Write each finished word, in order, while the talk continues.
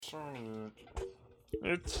Faggot,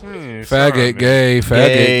 gay,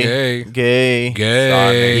 faggot, gay, gay,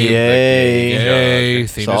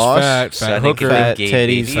 thin as fat hooker, fat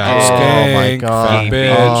titties, fat oh my skank, god,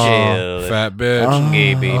 fat bitch,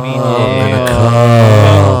 gay baby,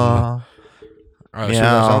 Alright, see what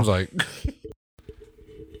that sounds like.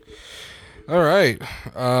 Alright.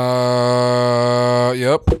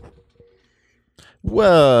 Yep.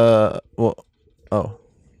 Well, oh,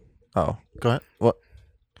 go ahead. What?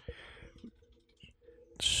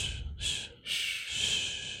 Shh.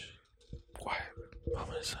 Quiet.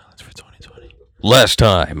 Moment of silence for 2020. Last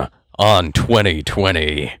time on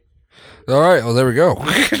 2020. Alright, well, there we go.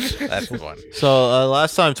 That's the one. So,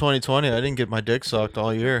 last time 2020, I didn't get my dick sucked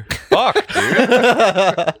all year. Fuck,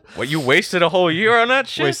 dude. What, you wasted a whole year on that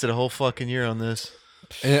shit? Wasted a whole fucking year on this.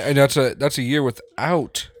 And that's a year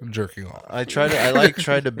without jerking off. I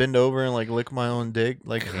tried to bend over and lick my own dick.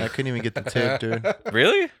 I couldn't even get the tip, dude.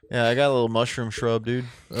 Really? Yeah, I got a little mushroom shrub, dude.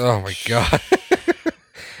 Oh my god.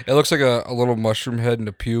 It looks like a little mushroom head in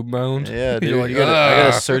a pube mound. Yeah, dude. You're like, I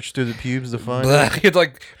gotta search through the pubes to find it. You'd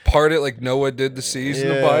part it like Noah did the seas in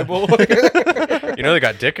the Bible. You know they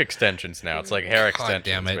got dick extensions now. It's like hair extensions.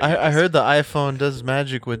 Damn it. I heard the iPhone does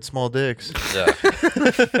magic with small dicks. Yeah.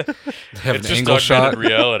 It's just augmented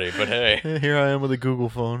reality, but hey. Here I am with a Google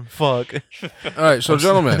phone. Fuck. All right, so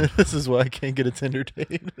gentlemen. This is why I can't get a Tinder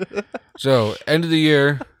date. So, end of the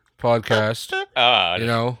year podcast. You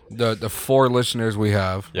know, the 4 listeners we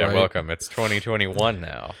have. Yeah, right? welcome. It's 2021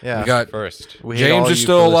 now. Yeah. We got first. James is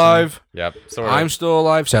still alive. Yep. I'm still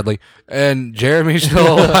alive, sadly. And Jeremy's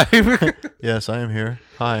still alive. Yes, I am here.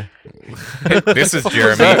 Hi. This is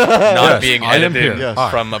Jeremy, not being I am edited here.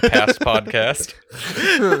 from a past podcast.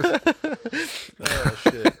 Oh,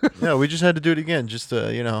 shit. Yeah, we just had to do it again just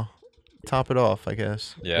to, top it off, I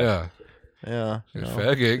guess. Yeah. Yeah.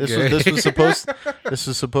 Faggot, This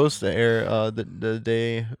was supposed to air the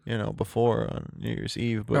day, before on New Year's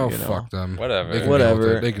Eve, but fuck them.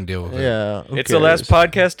 Whatever. They can deal with it. Yeah. It's the last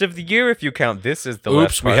podcast of the year if you count this as the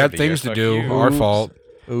last Oops, we had things to do. Our fault.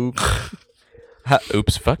 Oops.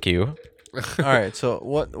 Oops, fuck you. All right, so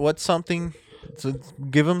what's something? So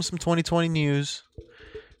give them some 2020 news.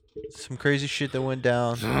 Some crazy shit that went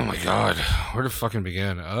down. Oh my god, where to fucking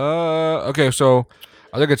begin? Okay, so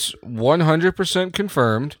I think it's 100%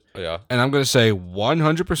 confirmed. Yeah. And I'm gonna say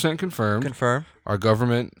 100% confirmed. Confirm. Our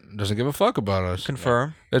government doesn't give a fuck about us.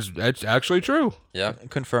 Confirm. It's actually true. Yeah.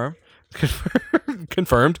 Confirm.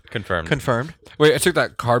 Confirmed. Confirmed. Wait, I took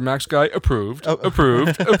that CarMax guy. Approved. Oh.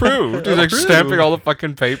 Approved. Approved. He's Approved. stamping all the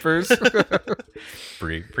fucking papers.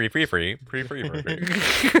 Free.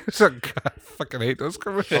 So, God, I fucking hate those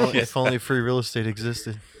commercials. If only free real estate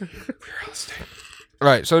existed.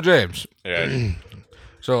 Right, so James. Yeah.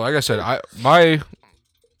 So like I said, my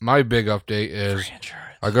big update is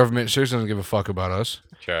our government seriously doesn't give a fuck about us.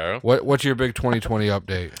 Sure. What's your big 2020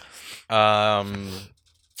 update?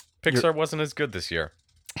 Pixar wasn't as good this year.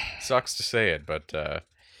 Sucks to say it, but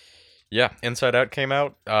yeah, Inside Out came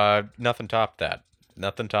out. Nothing topped that.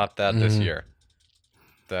 This year.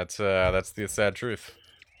 That's the sad truth.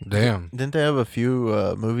 Damn. Didn't they have a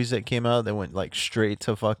few movies that came out that went straight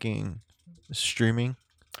to fucking streaming?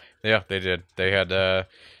 Yeah, they did. They had I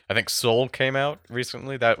think Soul came out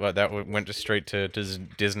recently. That went just straight to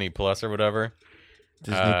Disney Plus or whatever.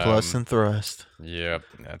 Disney Plus and Thrust. Yep,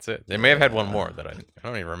 that's it. They may have had one more that I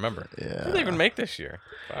don't even remember. Yeah. What did they even make this year?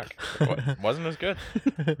 Fuck. It wasn't as good.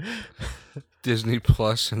 Disney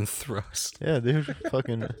Plus and Thrust. Yeah, dude.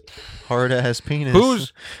 Fucking hard ass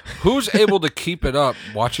penis. Who's able to keep it up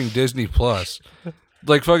watching Disney Plus?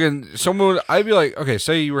 Like fucking someone, I'd be like, okay,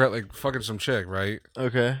 say you were at like fucking some chick, right?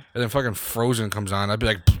 Okay. And then fucking Frozen comes on, I'd be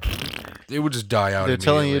like, it would just die out. They're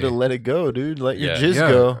telling you to let it go, dude. Let your jizz Yeah.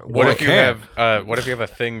 go. What if you have a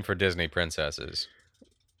thing for Disney princesses?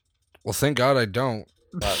 Well, thank God I don't.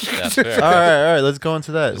 That's fair. All right. Let's go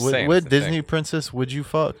into that. Just saying, What it's the Disney thing. princess would you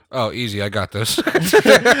fuck? Oh, easy, I got this.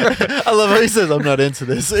 I love how he says, "I'm not into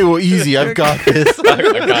this." Well, easy. I've got this. I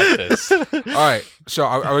got this. All right, so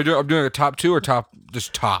are we doing? I'm doing a top 2 or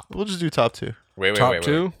just top? We'll just do top 2. Wait. Top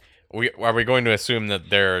 2. Are we going to assume that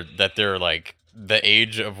they're like the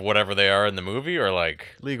age of whatever they are in the movie, or like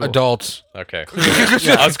Legal. Adults. okay?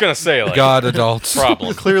 Yeah, I was gonna say like God, adults.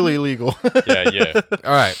 problem. Clearly legal. Yeah.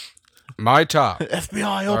 All right, my top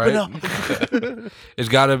FBI, open up. it's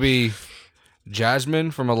got to be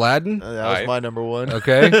Jasmine from Aladdin. That was Alright. my number one.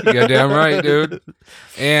 Okay, you're damn right, dude.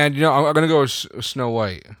 And I'm gonna go with Snow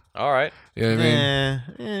White. All right. You know what I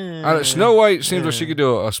mean? Eh, Snow White seems like she could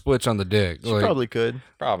do a splits on the dick. She Like, probably could.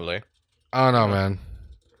 Probably. I don't know, man.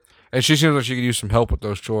 And she seems like she could use some help with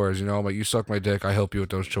those chores. I'm like, you suck my dick, I help you with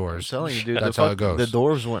those I'm chores. telling you, dude. That's how it goes. The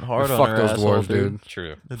dwarves went hard on Fuck her those asshole, dwarves, dude.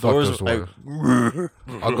 True. The Fuck dwarves, those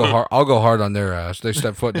dwarves. I'll go hard on their ass. They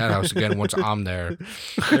step foot in that house again once I'm there.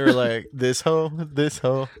 they were like, this hoe.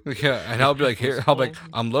 Yeah, and I'll be like,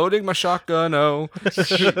 I'm loading my shotgun. Oh,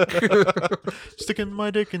 Sticking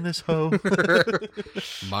my dick in this hoe.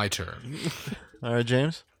 my turn. All right,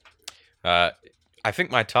 James. I think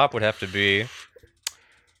my top would have to be,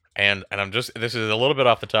 and this is a little bit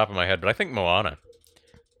off the top of my head, but I think Moana.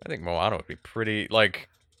 I think Moana would be pretty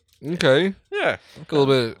Okay, yeah. a little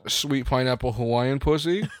bit of sweet pineapple Hawaiian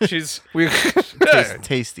pussy. She's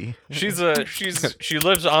Tasty. she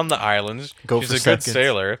lives on the islands. Go she's for a seconds. good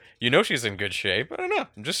sailor. She's in good shape. I don't know.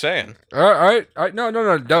 I'm just saying. All right. No,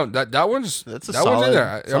 don't. That one's That's a that one's in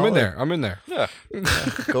solid- there. I'm in there. Yeah.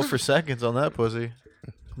 Go for seconds on that pussy.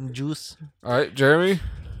 Juice. All right, Jeremy.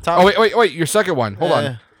 Top. Oh wait. Your second one. Hold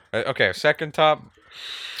on. Okay, second top.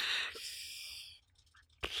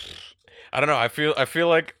 I don't know. I feel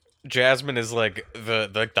like Jasmine is like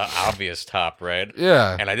the obvious top, right?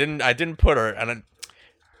 Yeah. And I didn't put her. And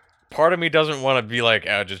part of me doesn't want to be like,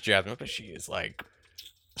 oh, just Jasmine, but she is like,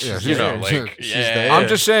 Yeah, you know, like, she's yeah. there. I'm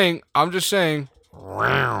just saying. That's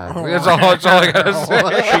all I gotta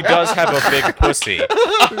say. She does have a big pussy.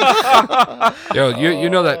 Yo, you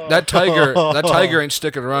know that tiger ain't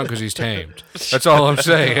sticking around because he's tamed. That's all I'm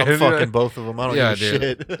saying. I'm fucking both of them. I don't Yeah, give a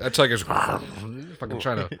dude. shit. That tiger's fucking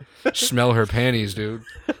trying to smell her panties, dude.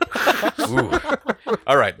 Ooh.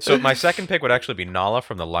 All right, so my second pick would actually be Nala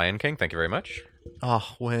from The Lion King. Thank you very much.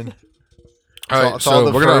 Oh, when. All right, It's all so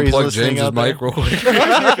the we're gonna furries unplug listening James's out there. mic real quick.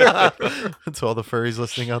 To all the furries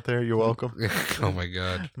listening out there, you're welcome. Oh my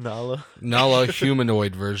god, Nala.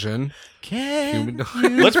 humanoid version. Can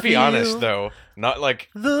Humanoid. Let's be honest, though. Not like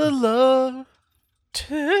the love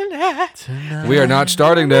tonight. We are not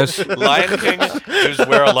starting this. Lion King is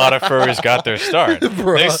where a lot of furries got their start.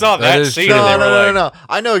 Bruh. They saw That that is scene true. and they No, were no, like, no.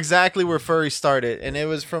 I know exactly where furry started, and it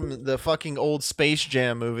was from the fucking old Space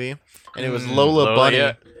Jam movie, and it was Lola Lola, Bunny.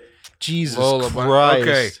 yeah. Jesus Lola Bunny. Christ.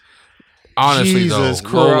 Okay. Honestly, Jesus though,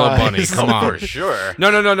 Lola Christ. Bunny, come on. For sure. No.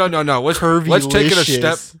 Let's take it a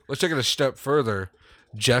step. Curvy-licious. Let's take it a step further.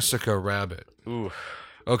 Jessica Rabbit. Ooh.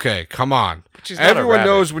 Okay, come on. She's not a Everyone rabbit.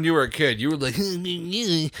 knows when you were a kid, you were like,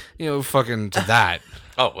 fucking to that.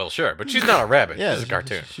 Oh, well, sure. But she's not a rabbit. Yeah, she's a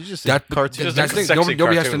cartoon. She's just That a cartoon. Just That's a the thing. sexy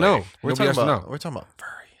Nobody has to cartoon know. lady. We're Nobody has to know. talking about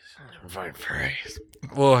furries. Fine furries.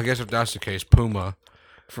 Well, I guess if that's the case, Puma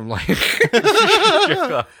from like.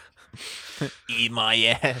 Eat my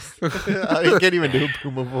ass. I can't even do a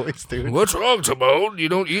Puma voice, dude. What's wrong, Timon? You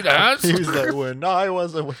don't eat ass? He was like, when I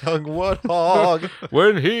was a young warthog.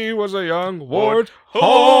 When he was a young warthog.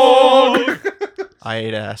 I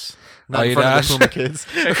ate ass. Not I in ate front ass? of the Puma kids.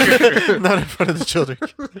 Not in front of the children.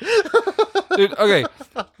 Dude, okay.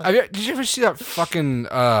 Did you ever see that fucking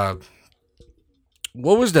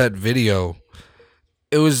what was that video?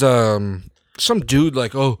 It was some dude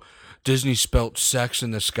like, oh, Disney spelt sex in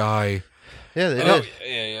the sky. Yeah, they Oh, did.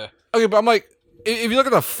 yeah. Okay, but I'm like, if you look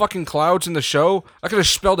at the fucking clouds in the show, I could have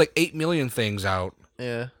spelled like 8 million things out.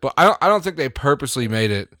 Yeah. But I don't think they purposely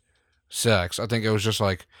made it sex. I think it was just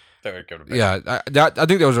like, That would go to bed. yeah, I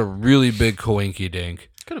think that was a really big coinky dink.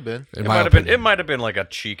 Could have been. In It my might have been. opinion. It might have been like a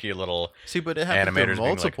cheeky little. See, but it happened to Animators being like-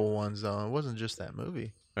 multiple ones, though. It wasn't just that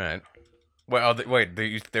movie. Right. Well,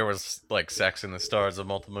 there was like sex in the stars of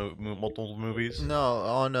multiple movies. No,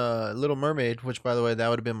 on Little Mermaid, which, by the way, that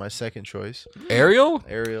would have been my second choice. Ariel?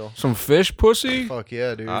 Ariel. Some fish pussy? Fuck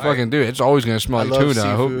yeah, dude. Fucking dude, it's always gonna smell I like love tuna.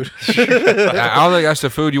 I hope. seafood. I don't think that's the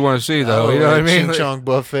food you want to see, though. Oh, You know what I mean? Ching Chong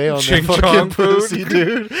buffet on Ching that Chong fucking food. pussy,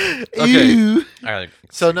 dude. Okay. Ew. I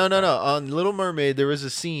So no. On Little Mermaid, there was a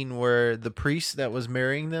scene where the priest that was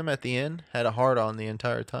marrying them at the end had a heart on the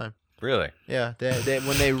entire time. really. Yeah, they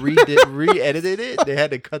when they re-edited it, they had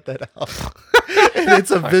to cut that out. And it's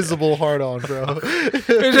a visible heart on, bro.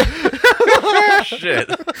 Shit.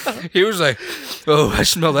 He was like, "Oh, I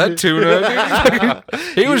smell that tuna."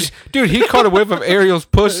 Dude. He caught a whiff of Ariel's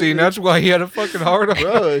pussy, and that's why he had a fucking heart on.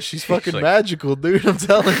 Bro, she's fucking like- magical, dude. I'm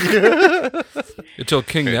telling you. Until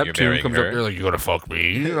King You're Neptune marrying comes her. up there like, "You gotta fuck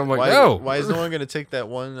me," and I'm like, why, "No." why is no one gonna take that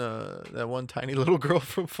one tiny little girl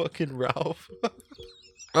from fucking Ralph?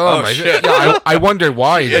 Oh my shit. Yeah, I wonder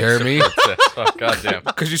why, Jeremy. Oh, goddamn.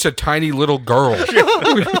 Because you said tiny little girl.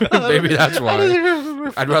 Maybe that's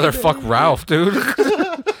why. I'd rather fuck Ralph, dude.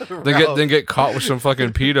 then get caught with some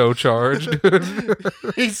fucking pedo charge.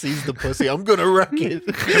 He sees the pussy. I'm gonna wreck it.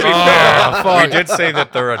 We did say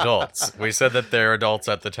that they're adults. We said that they're adults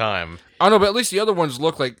at the time. I don't know, but at least the other ones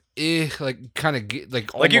look like kind of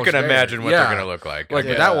like Like you almost can there. imagine what Yeah. they're gonna look like. Like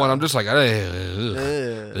with that one, I'm just like, ugh.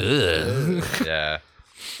 Yeah.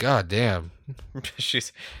 God damn.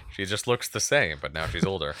 She just looks the same, but now she's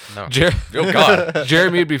older. No. Oh God,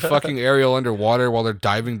 Jeremy would be fucking Ariel underwater while they're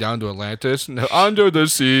diving down to Atlantis. No, under the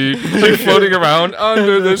sea, like floating around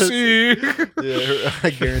under the sea. Yeah, I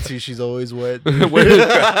guarantee she's always wet.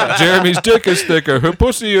 Jeremy's dick is thicker, her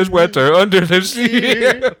pussy is wetter under the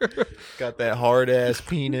sea. Got that hard ass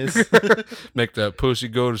penis. Make that pussy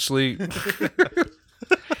go to sleep.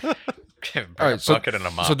 All right, bucket and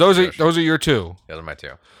a mop. So those are your two. Those are my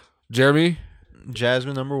two. Jeremy,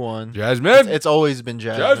 Jasmine number one. Jasmine. It's always been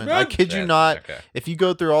Jasmine. I kid you not. Okay. If you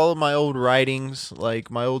go through all of my old writings, like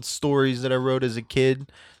my old stories that I wrote as a kid,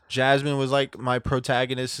 Jasmine was like my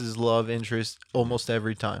protagonist's love interest almost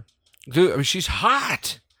every time. Dude, I mean, she's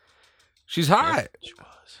hot. She's hot. She was.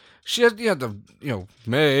 She has,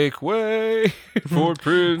 make way for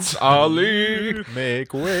Prince Ali.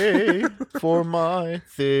 Make way for my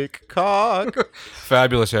thick cock.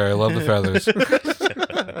 Fabulous hair. I love the feathers.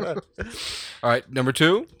 All right, number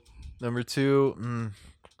two. Number two,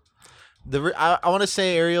 I want to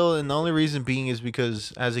say Ariel, and the only reason being is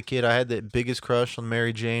because as a kid I had the biggest crush on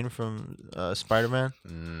Mary Jane from Spider-Man.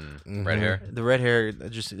 Red hair. The red hair, it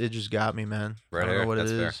just got me, man. Red I don't hair, know what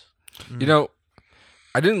that's it fair. is. You know,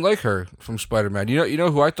 I didn't like her from Spider-Man. You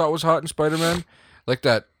know who I thought was hot in Spider-Man? Like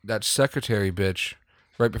that secretary bitch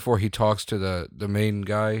right before he talks to the main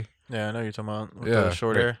guy. Yeah, I know you're talking about with Yeah. the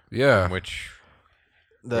short hair. Yeah. Which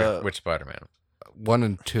Spider-Man? 1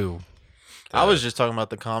 and 2. I was just talking about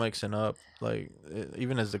the comics and up, like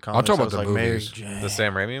even as the comics. talking I about was the like, Mary movies. Jane. The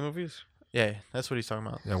Sam Raimi movies? Yeah, that's what he's talking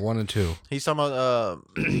about. Yeah, 1 and 2. He's talking about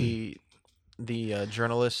the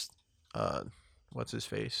journalist. What's his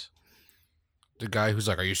face? The guy who's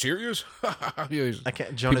like, "Are you serious?" He's- I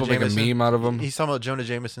can't. Jonah people make a Jameson. meme out of him. He's talking about Jonah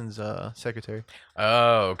Jameson's secretary.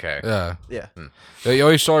 Oh, okay. Yeah. Yeah, Yeah, you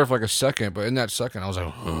always saw her for like a second, but in that second, I was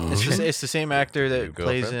like, it's the same actor New that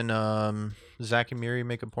plays girlfriend? in Zack and Miri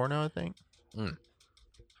Make a Porno, I think. Mm.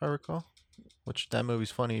 If I recall. Which that movie's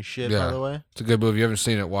funny as shit, Yeah. by the way. "It's a good movie. You haven't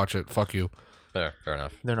seen it? Watch it. Fuck you. Fair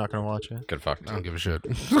enough. They're not gonna watch it. Good fuck. I don't give a shit."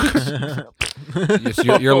 Yes,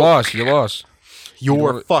 you're lost. You're lost.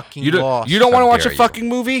 You're don't- fucking lost. You don't want to How watch a dare you. fucking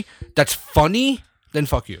movie that's funny? Then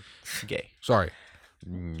fuck you. gay. Sorry.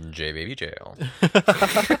 J baby jail.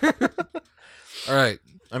 All right.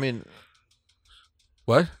 I mean,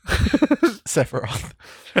 What? Sephiroth.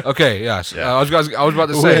 Okay. Yes. Yeah. I was about to say I was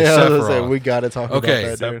gonna say, Sephiroth. we gotta talk Okay.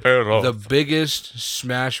 about that, dude. The biggest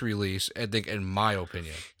Smash release, I think, in my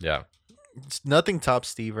opinion. Yeah. Nothing tops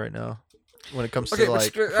Steve right now when it comes Okay, to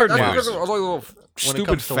like. but that's news. because of all the little stupid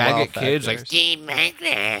comes to faggot wow kids like factors. Steve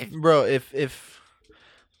Minecraft. Bro, if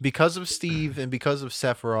because of Steve and because of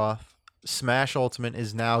Sephiroth, Smash Ultimate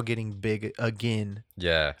is now getting big again.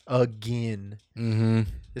 Yeah. Again. Mm-hmm.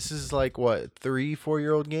 This is like what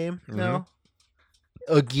 3-4-year-old game now.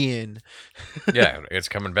 Again. Yeah. It's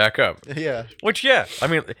coming back up. Yeah. Which, yeah. I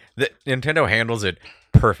mean, Nintendo handles it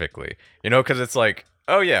perfectly. You know, because it's like,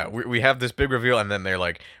 oh, yeah, we have this big reveal, and then they're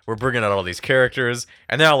like, we're bringing out all these characters.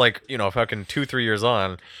 And now, like, you know, fucking 2-3 years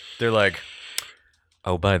on, they're like,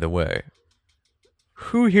 oh, by the way,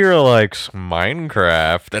 who here likes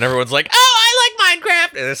Minecraft? And everyone's like, oh, I like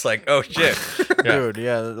Minecraft. And it's like, oh, shit. Yeah. Dude,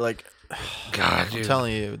 yeah, like God, I'm dude.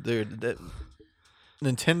 telling you, dude, that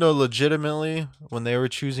Nintendo legitimately, when they were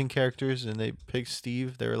choosing characters and they picked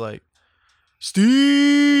Steve, they were like,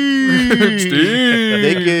 Steve.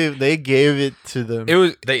 Steve. They gave it to them. It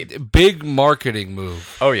was a big marketing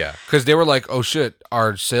move Oh, yeah. because they were like, "Oh shit,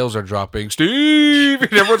 our sales are dropping." Steve,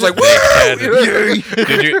 and everyone's like, "Woo!"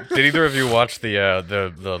 Did either of you watch the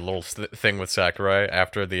little thing with Sakurai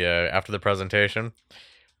after the presentation?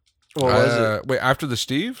 What was it? Wait, after the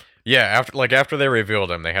Steve? Yeah, after they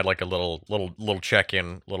revealed him, they had like a little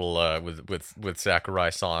check-in, with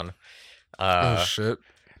Sakurai-san. Oh shit!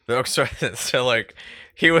 So like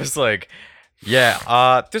he was like,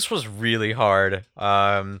 yeah, this was really hard.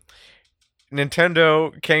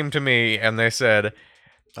 Nintendo came to me and they said,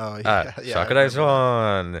 Oh yeah,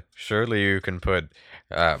 Sakurai-san, surely you can put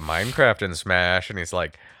Minecraft in Smash. And he's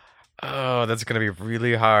like, oh, that's gonna be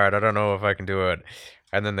really hard. I don't know if I can do it.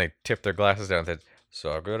 And then they tipped their glasses down and said,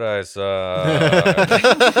 Sakura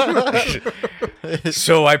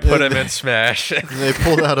So I put him in Smash. And they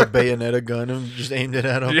pulled out a Bayonetta gun and just aimed it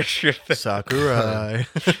at him. Yeah, sure. Sakurai.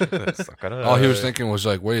 Sakura. All he was thinking was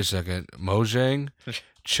like, wait a second, Mojang,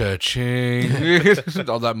 cha-ching,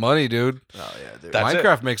 all that money, dude. Oh yeah, dude. That's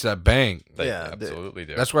Minecraft makes that bang. They Yeah, absolutely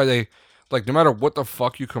do. That's why they, like, no matter what the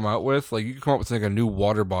fuck you come out with, like, you can come out with like a new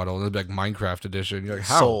water bottle and it'll be like Minecraft edition. You're like,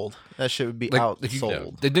 how? Sold. That shit would be Like,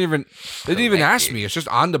 outsold. They didn't even ask me. It's just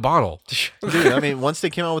on the bottle. Dude, I mean, once they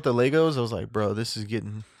came out with the Legos, I was like, bro, this is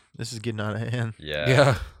getting out of hand. Yeah.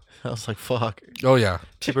 Yeah. I was like, fuck. Oh yeah.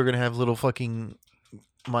 People are gonna have little fucking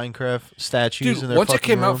Minecraft statues in Dude, their once it fucking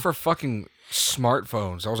came room. out for fucking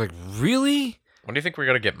smartphones, I was like, really? When do you think we're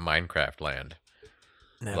gonna get Minecraft Land?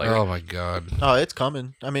 Never. Like, Oh my god. Oh, it's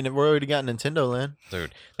coming. I mean, we already got Nintendo Land.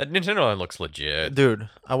 dude, that Nintendo Land looks legit. Dude,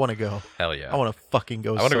 I want to go. Hell yeah. I want to fucking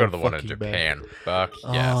go. I want to so go to the one in fucking bad. Japan. Fuck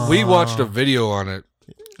yes. Oh. We watched a video on it.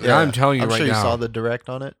 And Yeah, I'm telling you I'm right sure now. you saw the direct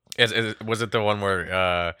on it. Was it the one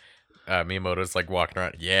where Miyamoto's like walking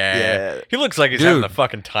around? Yeah. Yeah. He looks like he's Dude. having the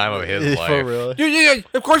fucking time of his life. For real. Dude, yeah,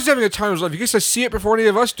 of course he's having a time of his life. You guys see it before any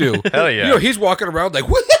of us do. Hell yeah. You know, he's walking around like,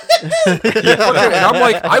 what? And I'm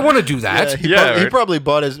like, I want to do that. He right.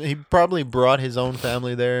 probably brought his own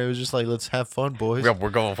family there. It was just like, let's have fun, boys. Yeah, we're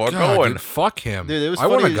going for God, going. dude, fuck him. Dude, it was I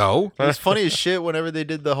want to funny. go. It was funny as shit whenever they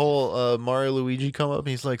did the whole Mario Luigi come up.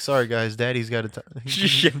 He's like, "Sorry guys, Daddy's got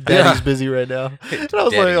Yeah. Daddy's busy right now." And I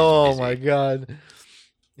was like, Daddy's "Oh busy. my god."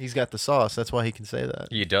 He's got the sauce. That's why he can say that.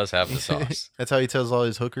 He does have the sauce. That's how he tells all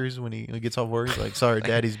his hookers when he gets off work. He's like, "Sorry,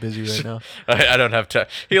 Daddy's busy right now." I don't have time.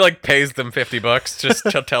 He like pays them $50 just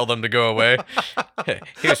to tell them to go away.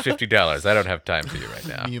 Here's $50. I don't have time for you right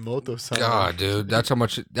now. Miyamoto-san. God, dude, that's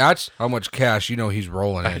how much cash you know he's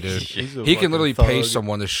rolling in, dude. He's a He can fucking literally pay thug.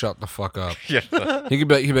 someone to shut the fuck up. Yeah. He'd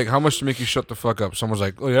be like, how much to make you shut the fuck up? Someone's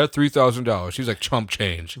like, oh yeah, $3,000. He's like, chump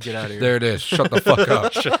change. Get out of here. There it is. Shut the fuck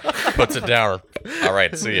up. Puts it down. All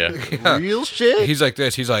right, see ya. Real shit. He's like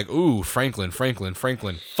this. He's like, ooh, Franklin,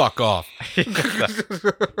 fuck off. He'd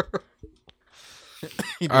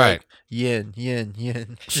be All right. like, yen.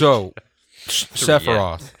 So,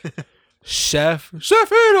 Sephiroth.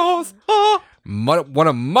 Sephiroth. One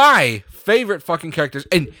of my favorite fucking characters.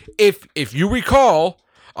 And if you recall,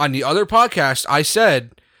 on the other podcast, I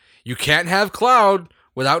said, you can't have Cloud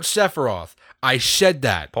without Sephiroth. I said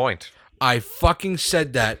that. Point. I fucking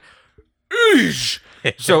said that. Eesh.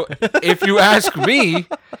 So if you ask me,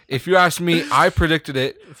 I predicted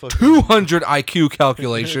it. 200 IQ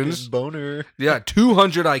calculations. Boner. Yeah,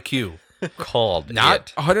 200 IQ. Called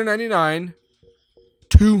Not it. 199,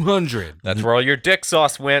 200. That's where all your dick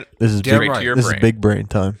sauce went. This is Damn Straight right. to your This brain. is big brain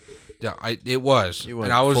time. Yeah, it was. You went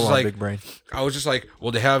And I was full just on like, big brain.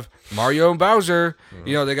 well, they have Mario and Bowser.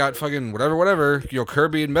 You know, they got fucking whatever. You know,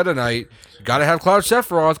 Kirby and Meta Knight. Got to have Cloud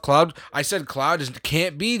Sephiroth. Cloud. I said Cloud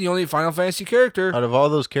can't be the only Final Fantasy character Out of all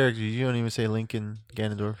those characters, you don't even say Link and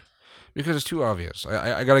Ganondorf. because it's too obvious.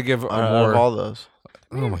 I got to give a Out more. of all those.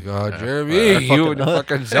 Oh my God, Jeremy, you fucking and the nut.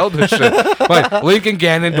 fucking Zelda shit. Like Link and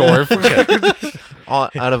Ganondorf.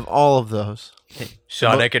 Out of all of those.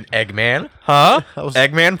 Sonic and Eggman? Huh? I was-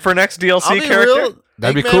 Eggman for next DLC I'll be character? real,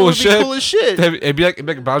 That'd be Eggman cool would as shit. Cool as shit. It'd be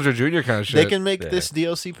like Bowser Jr. kind of shit. They can make Yeah. this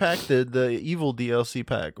DLC pack the evil DLC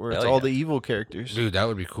pack where it's Hell all yeah. the evil characters. Dude, that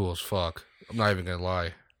would be cool as fuck. I'm not even gonna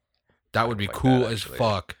lie. That would be like cool that, as actually.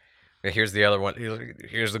 fuck. Here's the other one.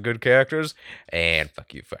 Here's the good characters. And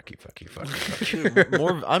fuck you.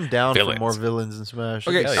 More, I'm down Villains. for more villains in Smash.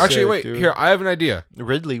 Okay, That'd be actually, sick, wait. dude. Here, I have an idea.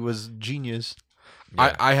 Ridley was genius.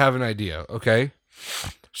 Yeah. I have an idea. Okay,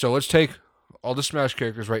 so let's take all the Smash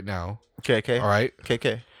characters right now. Okay. All right,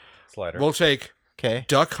 Okay. Slider. we'll take Okay.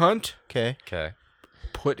 Duck Hunt, Okay. Okay.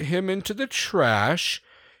 put him into the trash,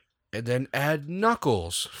 and then add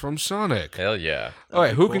Knuckles from Sonic. Hell yeah. All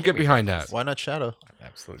right, who can cool. get behind that? Why not Shadow?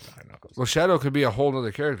 Absolutely behind Knuckles. Well, Shadow could be a whole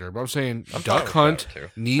other character, but I'm saying I'm fine Duck with Hunt Shadow,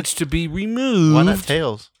 too. needs to be removed. Why not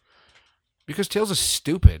Tails? Because Tails is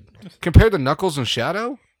stupid compared to Knuckles and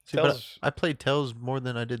Shadow. See, but Tails- I played Tails more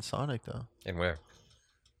than I did Sonic though. And where?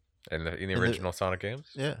 In the the- original Sonic games?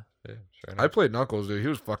 Yeah. Yeah, sure I played Knuckles, dude. He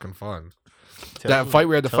was fucking fun. Tails That was- fight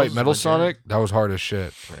we had to Tails fight was Metal my jam. Sonic, that was hard as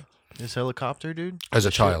shit. This helicopter, dude. As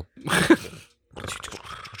a child.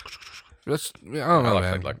 That's I don't know,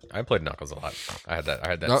 man. I played Knuckles a lot. I had that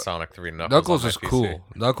Knuck- Sonic 3 Knuckles. Knuckles on my is PC. cool.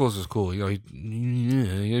 Knuckles is cool. You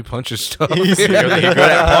know, he punches stuff. He's You're good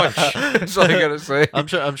at punch. That's all I gotta say. I'm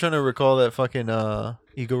trying to recall that fucking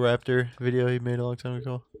Ego Raptor video he made a long time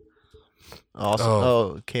ago. Awesome. Oh.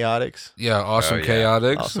 Oh, Chaotix. Yeah, Awesome yeah.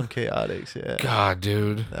 Chaotix. Awesome Chaotix. Yeah. God,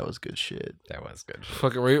 dude. That was good shit. That was good.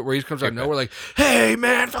 Fucking where he comes out of nowhere like, hey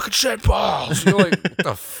man, fucking shit balls. You're like, what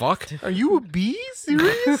the fuck? Are you a bee?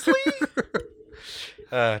 Seriously?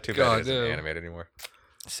 Too bad God, it isn't damn. animated anymore.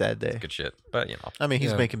 Sad day. Good shit. But I mean,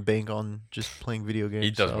 he's Yeah. making bank on just playing video games.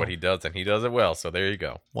 he does so what he does, and he does it well. So there you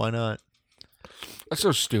go. Why not? That's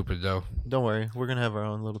so stupid though. Don't worry, we're gonna have our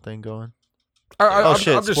own little thing going. I'm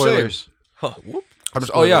shit! just spoilers. saying.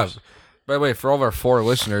 Oh yeah. Spoilers. By the way, for all of our 4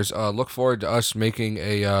 listeners, look forward to us making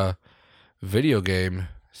a video game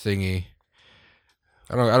thingy.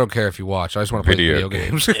 I don't care if you watch. I just want to play Video video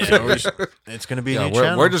games. It's gonna be a Yeah, new we're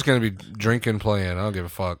channel. just gonna be drinking, playing. I don't give a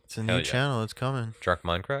fuck. It's a Hell new yeah. channel. It's coming. Truck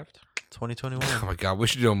Minecraft. 2021. Oh my god, we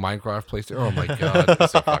should do a Minecraft playthrough. Oh my god. I'm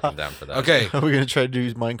so fucking down for that. Okay, Are we gonna try to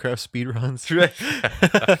do Minecraft speedruns?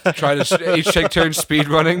 try to each take turns speed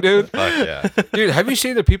running, dude. Fuck yeah. Dude, have you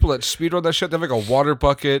seen the people that speed run that shit? They have like a water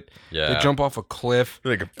bucket. Yeah. They jump off a cliff.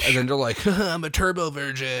 Like, And then they're like, I'm a turbo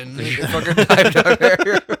virgin. They fucking dive down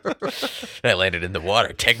there. I landed in the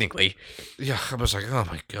water, technically. Yeah, I was like, oh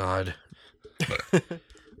my god.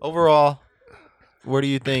 Overall, where do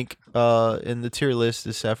you think in the tier list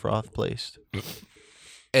is Sephiroth placed?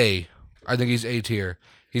 A. I think he's A tier.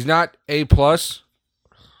 He's not A plus,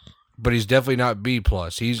 but he's definitely not B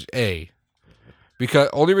plus. He's A. Because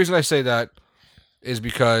only reason I say that is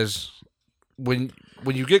because when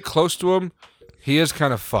you get close to him, he is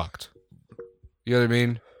kind of fucked. You know what I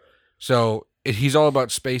mean? So he's all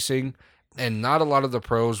about spacing, and not a lot of the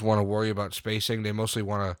pros want to worry about spacing. They mostly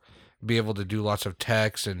want to be able to do lots of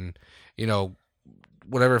text and, you know,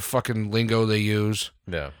 whatever fucking lingo they use.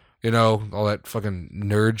 Yeah. You know, all that fucking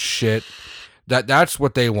nerd shit. That's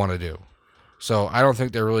what they want to do. So I don't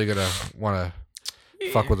think they're really gonna want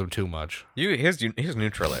to fuck with him too much. His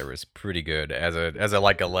neutral air is pretty good as a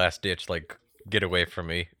like a last ditch like get away from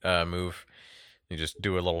me move. You just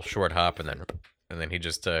do a little short hop and then he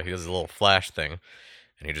just he does a little flash thing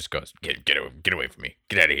and he just goes get away from me,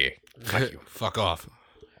 get out of here. Fuck you. Fuck off.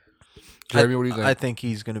 Jeremy, what do you think? I think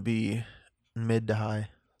he's gonna be mid to high,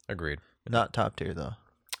 Agreed. not top tier though.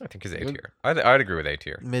 I think he's A tier. I'd agree with A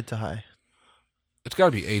tier. Mid to high. It's got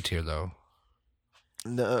to be A tier though.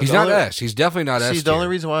 The He's not only- S. He's definitely not S. See, the only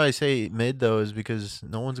reason why I say mid though is because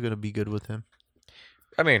no one's gonna be good with him.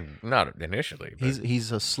 I mean, not initially. But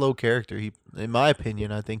He's a slow character. He, in my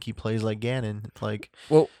opinion, I think he plays like Ganon. Like,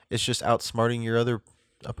 Well, it's just outsmarting your other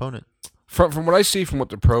opponent. from what I see from what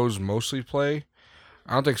the pros mostly play,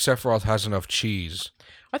 I don't think Sephiroth has enough cheese.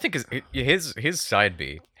 I think his side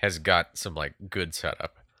B has got some like good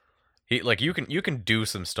setup. He like you can do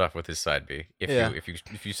some stuff with his side B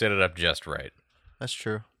if you set it up just right. That's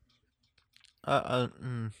true.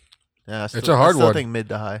 Yeah, It's a hard I still one. think mid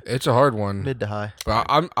to high. It's a hard one. Mid to high. But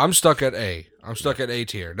I'm stuck at A. I'm stuck at A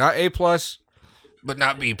tier. Not A plus, but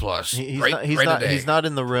not B plus. He's Right- not. He's right not. at A. He's not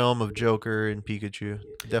in the realm of Joker and Pikachu.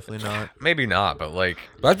 Definitely not. Maybe not, but like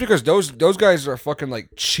That's because those guys are fucking like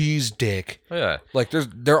cheese dick. yeah. Like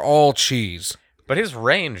they're all cheese. But his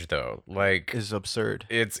range though, like Is absurd.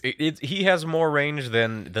 it's he has more range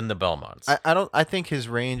than the Belmonts. I don't. I think his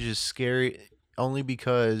range is scary only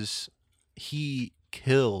because he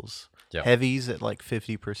kills Yeah. heavies at like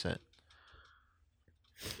 50%.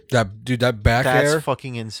 That back That's air.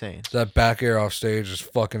 fucking insane. That back air off stage is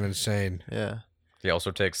fucking insane. Yeah. He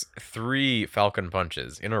also takes 3 Falcon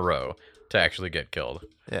punches in a row to actually get killed.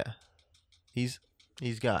 Yeah. He's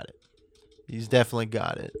got it. He's definitely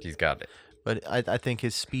got it. He's got it. But I think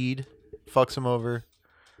his speed fucks him over,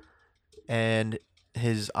 and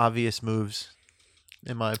his obvious moves,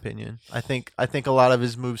 in my opinion. I think a lot of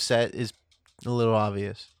his move set is a little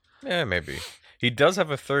obvious. Yeah, maybe. He does have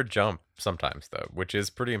a third jump sometimes though, which is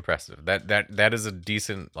pretty impressive. That is a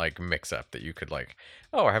decent like mix up that you could like,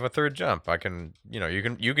 oh, I have a third jump. I can, you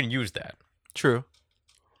can use that. True.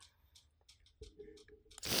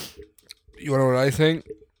 You wanna know what I think?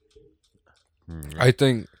 I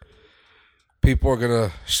think people are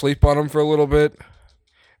gonna sleep on him for a little bit,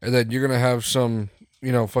 and then you're gonna have some,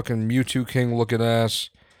 fucking Mewtwo King looking ass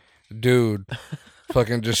dude,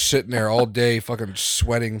 fucking just sitting there all day, fucking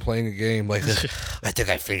sweating, playing a game like this. I think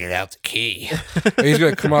I figured out the key. And he's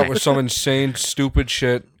gonna come out with some insane, stupid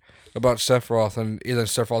shit about Sephiroth, and then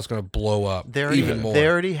Sephiroth's gonna blow up even more. They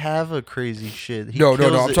already have a crazy shit. No.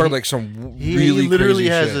 I'm talking like some he really literally crazy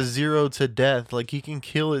has shit. a 0 to death. Like he can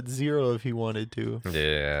kill at 0 if he wanted to.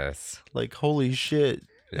 Yes. Like holy shit.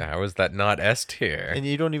 Yeah, how is that not S tier? And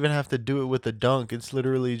you don't even have to do it with a dunk. It's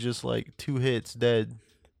literally just like 2 hits dead.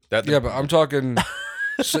 Yeah, but I'm talking.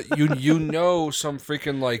 So some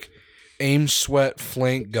freaking like aim sweat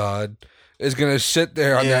flank god is gonna sit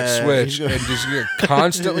there on that Yeah, Switch he's gonna- and just gonna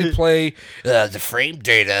constantly play. The frame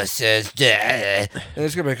data says that, and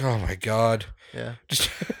it's gonna be like, oh my god. Yeah. Just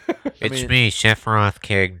It's me, Sephiroth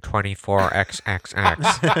King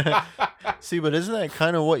 24XXX. See, but isn't that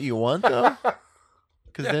kind of what you want though?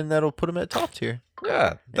 Because then that'll put him at top tier.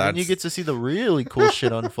 Yeah, And then you get to see the really cool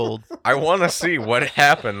shit unfold. I want to see what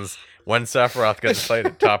happens when Sephiroth gets played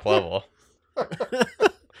at top level.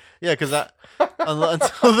 Yeah, because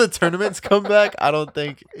until the tournaments come back, I don't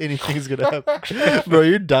think anything's gonna happen. Bro,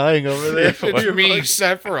 you're dying over there. it's me,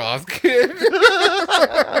 Sephiroth, kid.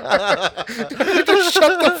 Just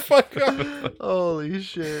shut the fuck up. Holy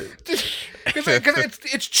shit. Because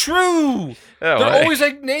it's true. Yeah, They're well, always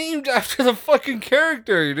like named after the fucking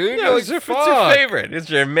character, dude. yeah, You're it's, like, it's your fuck. favorite. It's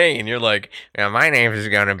your main. You're like, yeah, my name is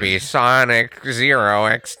gonna be Sonic Zero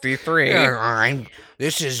XD3. Yeah,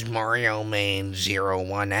 this is Mario Main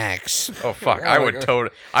 01X. Oh fuck! I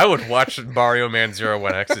would watch Mario Man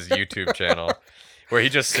 01X's YouTube channel, where he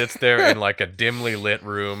just sits there in like a dimly lit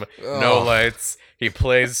room, no Oh. lights. He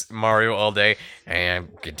plays Mario all day, and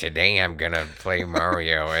today I'm gonna play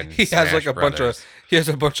Mario and He Smash has like a Brothers.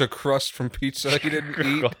 bunch of crust from pizza he didn't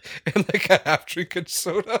eat, and like a half drink of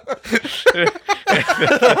soda.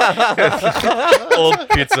 Old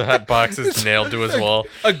Pizza Hut boxes nailed to his wall.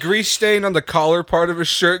 A grease stain on the collar part of his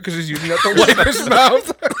shirt because he's using that to wipe his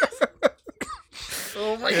mouth.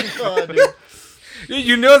 Oh my god, dude.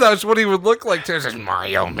 You know that's what he would look like. There's this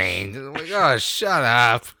Mario Main. I'm like, oh, shut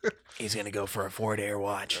up. He's gonna go for a Ford Air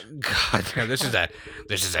watch. God damn, this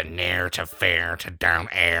is a nair to fair to down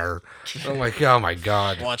air. I'm like, oh my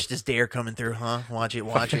god. Watch this dare coming through, huh? Watch it,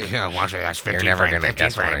 watch it. Yeah, watch it. That's 50 You're never frame, gonna 50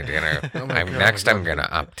 guess what I frame. do. I'm gonna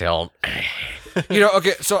up tilt. You know,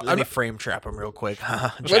 okay, so Let me frame trap him real quick.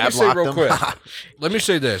 let me Jab say locked real him. quick. Let me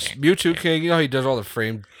say this. Mewtwo King, you know how he does all the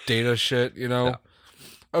frame data shit, you know? Yeah.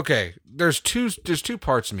 Okay, there's two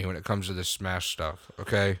parts of me when it comes to this Smash stuff,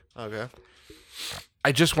 okay? Okay.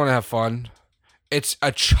 I just want to have fun. It's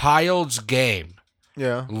a child's game.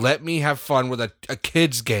 Yeah. Let me have fun with a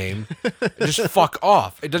kid's game. Just fuck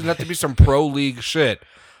off. It doesn't have to be some pro league shit.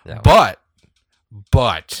 Yeah. But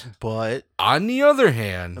But on the other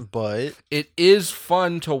hand, it is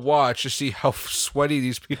fun to watch to see how sweaty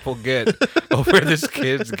these people get over this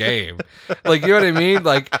kid's game. Like, you know what I mean?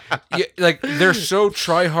 Like they're so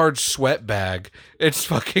try hard sweat bag. It's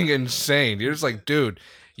fucking insane. You're just like, dude,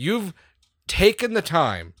 you've taken the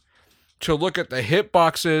time to look at the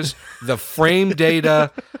hitboxes, the frame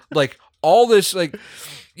data, like all this, like,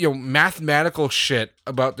 you know, mathematical shit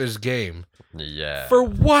about this game. Yeah. For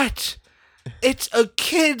what? It's a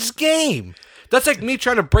kid's game. That's like me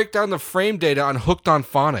trying to break down the frame data on Hooked on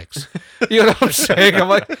Phonics. You know what I'm saying? I'm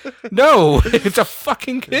like, no, it's a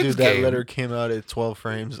fucking kid's dude, that game. letter came out at 12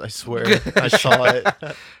 frames. I swear. I saw it.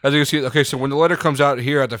 As you can see, okay, so when the letter comes out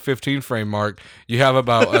here at the 15 frame mark, you have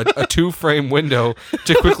about a 2-frame window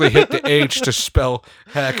to quickly hit the H to spell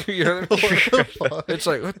heck. You know what I mean? It's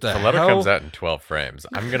like, what the The letter hell? comes out in 12 frames.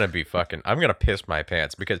 I'm gonna piss my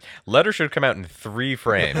pants because letter should come out in 3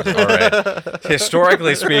 frames. All right.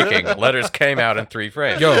 Historically speaking, letters came out in 3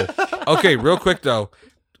 frames. Yo, okay, real quick though.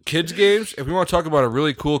 Kids games, if we want to talk about a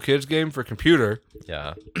really cool kids game for computer,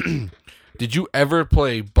 Yeah. did you ever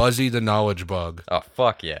play Buzzy the Knowledge Bug? Oh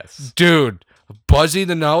fuck yes. Dude, Buzzy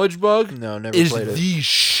the Knowledge Bug No, never is played it. the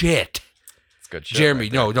shit. It's good shit. Jeremy,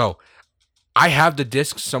 right there. no. I have the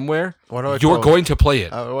disc somewhere. What do I You're call going to play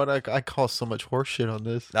it. I call so much horse shit on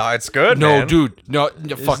this. No, it's good. No, man. dude. No,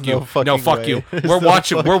 fuck no you. fucking No, fuck way. you. There's We're no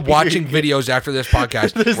watching fucking- videos after this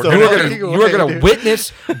podcast. There's You no are fucking gonna way, dude.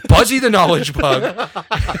 witness Buzzy the Knowledge Bug,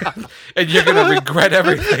 and you're gonna regret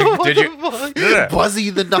everything. Did you? No. Buzzy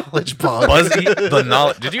the knowledge bug. Buzzy the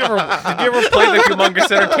knowledge. Did you ever play the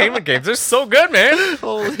Humongous Entertainment games? They're so good, man.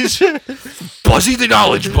 Holy shit. Buzzy the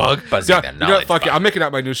Knowledge Bug. Buzzy the You know, Knowledge fuck it. Bug. I'm making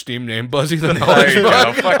out my new Steam name, Buzzy the There Knowledge you go.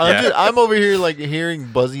 Bug. Fuck yeah. I'm over here like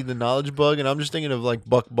hearing Buzzy the knowledge bug, and I'm just thinking of like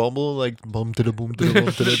Buck Bumble, like bum to the boom to the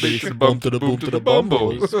boom to the bass, bum to the boom to the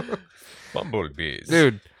bumbles. Bumblebees.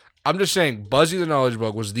 Dude, I'm just saying, Buzzy the Knowledge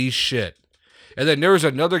Bug was the shit. And then there was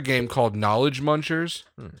another game called Knowledge Munchers.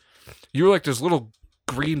 You were like this little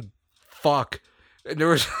green fuck. And there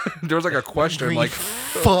was like a question like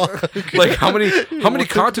Fuck. like how many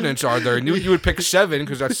continents are there? And you would pick 7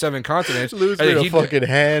 because that's 7 continents. Lose And made then a fucking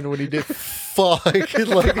hand when he did fuck. Like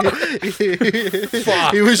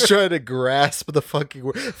he was trying to grasp the fucking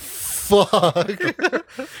word. Fuck. fuck?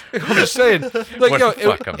 I'm just saying, like, What yo, the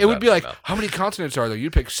fuck comes it would out be of like, your mouth? how many consonants are there?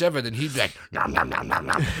 You'd pick 7, and he'd be like, nom, nom, nom, nom,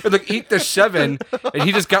 nom. And like, eat the 7, and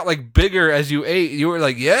he just got like bigger as you ate. You were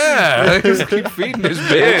like, yeah, just keep feeding this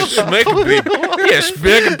bitch.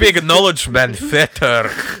 Make a big knowledge man fatter.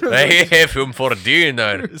 I have him for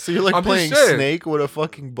dinner. So you're like I'm just playing saying. Snake with a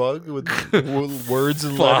fucking bug with words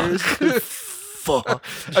and letters. Fuck.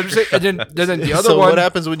 I'm just saying, and then the other So one. what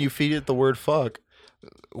happens when you feed it the word fuck?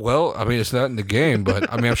 Well, I mean, it's not in the game,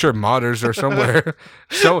 but I mean, I'm sure modders are somewhere.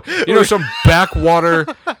 So, some backwater,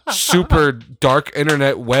 super dark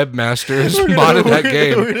internet webmasters modded that We're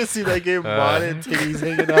game. gonna see that game modded, titties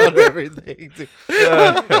hanging out, and everything. Dude.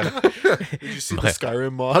 Did you see the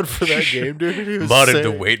Skyrim mod for that game, dude? It was Modded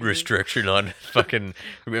the sick. weight restriction on fucking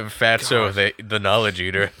Fatso, the knowledge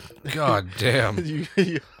eater. God damn.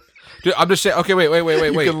 You Dude, I'm just saying, okay, wait.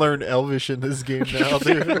 can learn Elvish in this game now,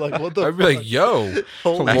 dude. Like, what the I'd be like, yo, some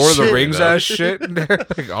Holy Lord of the shit, Rings though. ass shit in there.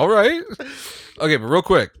 Like, all right. Okay, but real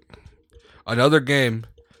quick, another game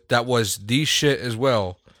that was the shit as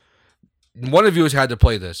well. One of you has had to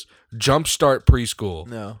play this. Jumpstart Preschool.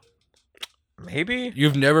 No, Maybe?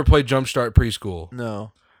 You've never played Jumpstart Preschool.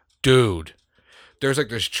 no. Dude. There's like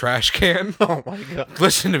this trash can. Oh my god.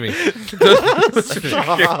 Listen to me. Listen to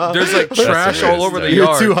me. There's like trash all over the You're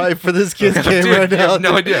yard. too hyped for this kid's game Dude, right you now. have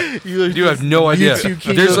no dude. idea. You You have no idea. YouTube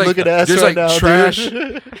king There's just like looking ass there's right like now, trash.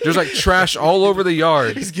 dude. There's like trash all over the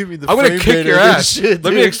yard. He's giving me the I'm gonna frame kick rate your of this ass. shit,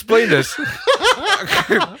 Let me dude. explain this.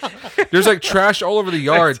 There's like trash all over the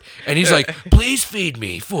yard, and he's like, "Please feed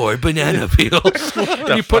me 4 banana peels."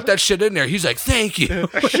 And you put that shit in there. He's like, "Thank you, dude.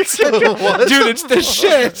 It's the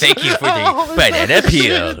shit." Thank you for the banana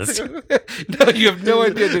peels. No, you have no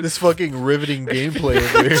idea, dude. This fucking riveting gameplay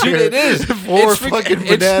over here. Dude, it is. 4 It's freaking- fucking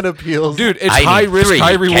it's- banana peels. Dude, it's I high need risk, 3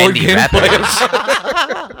 high reward candy gameplay.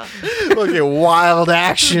 Fucking wild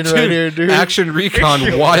action right here, dude. Action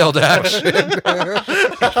recon, wild action.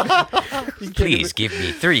 Please give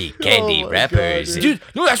me 3 candy Oh my wrappers. God, Dude,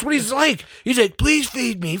 no, that's what he's like. He's like, "Please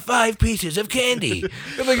feed me 5 pieces of candy."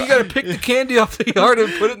 And like, you gotta pick the candy off the yard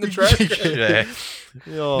and put it in the trash can. Yeah.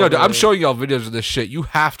 Oh, No, dude, I'm man. showing y'all videos of this shit. You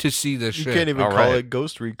have to see this You shit. can't even All call right. it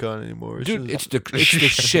Ghost Recon anymore. Dude, it's just- the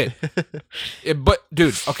shit. But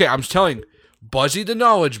dude, okay, I'm telling Buzzy the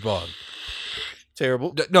Knowledge Bug.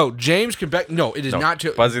 terrible. No, James can back. No, it is not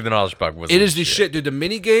too. Fuzzy the Knowledge Bug was. It is the shit, dude. The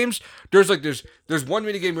mini games. There's one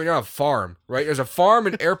mini game where you're on a farm, right? There's a farm,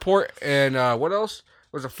 an airport, and what else?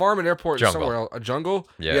 There's a farm, an airport, and Jungle. somewhere else. A jungle.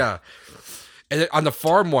 Yeah. And then on the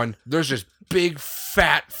farm one, there's this big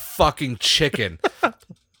fat fucking chicken,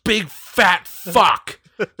 big fat fuck.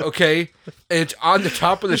 Okay, and it's on the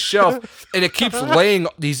top of the shelf, and it keeps laying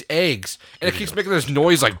these eggs, and it keeps making this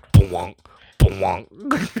noise like boonk, boonk.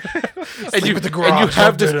 And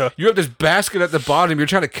you have this basket at the bottom. You're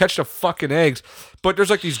trying to catch the fucking eggs, but there's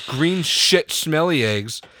like these green shit smelly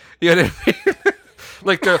eggs. You know what I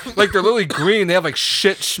mean? They're literally green. They have like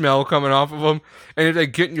shit smell coming off of them, and if they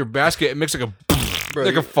get in your basket, it makes like a Bro,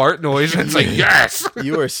 like a fart noise. And it's like yes.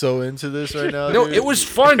 You are so into this right now. No, dude. it was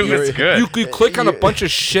fun. It was good. You click on a bunch of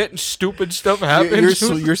shit and stupid stuff You're, happens.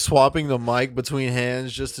 you're swapping the mic between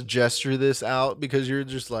hands just to gesture this out because you're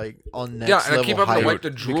just like on next Yeah, and I level keep having to hype wipe the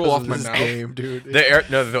drool because off of my this mouth. game, dude.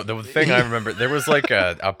 The thing I remember, there was like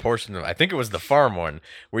a portion of, I think it was the farm one,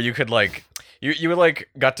 where you could like, you like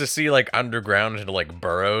got to see like underground into like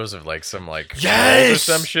burrows of like some like holes or Yes!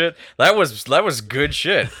 some shit. That was good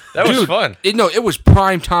shit. That was Dude, fun. It was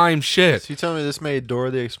prime time shit. So you telling me this made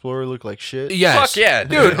Dora the Explorer look like shit? Yes. Fuck yeah,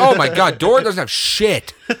 dude. Oh my god, Dora doesn't have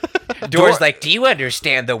shit. Dora's like, do you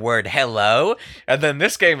understand the word hello? And then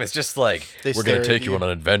this game is just like, They we're stare gonna at take you you. on an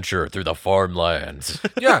adventure through the farmlands.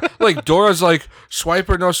 Yeah, like Dora's like swipe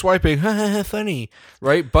or no swiping, funny,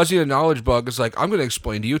 right? Buzzy the Knowledge Bug is like, I'm going to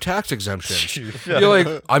explain to you tax exemptions. You're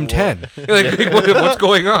like, I'm 10. You're like, what's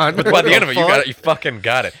going on? By the end of it, you fucking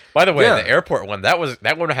got it. By the way, Yeah. the airport one, that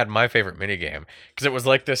one had my favorite minigame because it was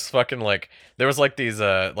like this fucking like there was like these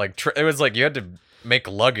it was like you had to make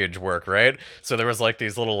luggage work, right? So there was like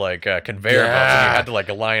these little like conveyor belts, and you had to like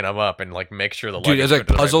line them up and like make sure the Dude, luggage there's like went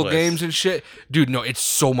to the right puzzle place. games and shit. Dude, no, it's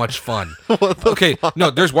so much fun. Okay,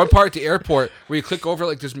 no, there's one part at the airport where you click over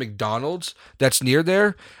like this McDonald's that's near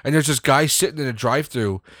there, and there's this guy sitting in a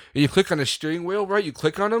drive-thru, and you click on the steering wheel, right? You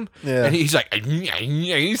click on him, Yeah. and he's like, and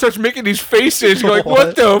he starts making these faces. You're like,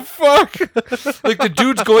 what the fuck? Like the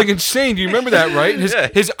dude's going insane. Do you remember that, right? Yeah.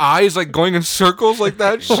 His eyes like going in circles like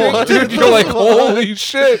that shit, dude. You're like, holy Holy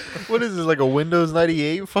shit. What is this, like a Windows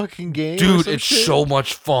 98 fucking game? or Dude, some it's shit? so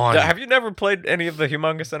much fun. Have you never played any of the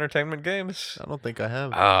Humongous Entertainment games? I don't think I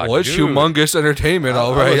have. Well, it's dude. humongous entertainment,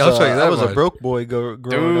 all right. I I'll was, tell you that I was a much. broke boy growing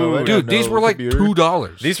up. I had Dude, these no were like computer.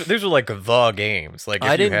 $2. These were like the games. Like if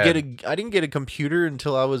I you didn't had, I didn't get a computer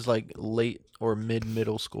until I was like late or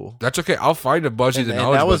middle school. That's okay. I'll find a Buzzy the And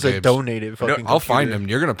Knowledge that was Bug a games. donated fucking I'll find computer. them.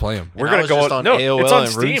 You're gonna play them. We're And I gonna was go just on. on No, AOL it's on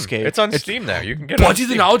and Steam. RuneScape. It's on Steam now. You can get it on Buzzy the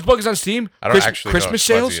Steam. Knowledge Bug is on Steam. I don't actually Christmas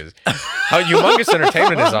know what sales. Buzzy is. How Humongous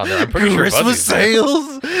Entertainment is on there. I'm pretty sure Christmas Buzzy's there.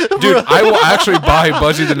 sales, Dude, I will actually buy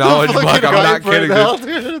Buzzy the Knowledge Bug. I'm not kidding,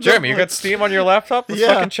 dude. Jeremy, you got Steam on your laptop? Let's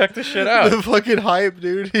Yeah. fucking check this shit out. The fucking hype,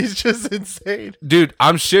 dude. He's just insane. Dude,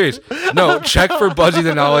 I'm serious. No, check for Buzzy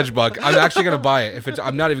the Knowledge Bug. I'm actually gonna buy it.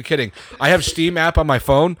 I'm not even kidding. I have Steam app on my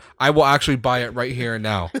phone. I will actually buy it right here and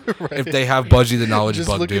now. If they have Buzzy the Knowledge Just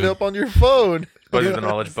Bug, look dude. it up on your phone. Buzzy the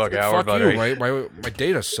Knowledge Bug Hour, Fuck buddy. you, my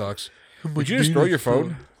data sucks. Would you just throw your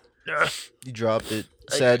phone? You dropped it.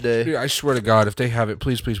 Sad day. Dude, I swear to God, if they have it,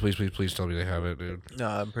 please tell me they have it, dude. No,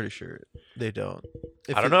 I'm pretty sure they don't.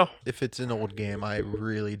 If I don't know. If it's an old game, I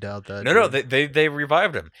really doubt that. No, dude. they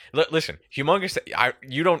revived him. Listen, Humongous.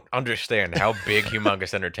 You don't understand how big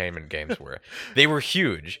Humongous Entertainment games were. They were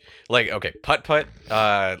huge. Like, okay, Putt Putt.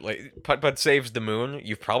 Like Putt Putt Saves the Moon.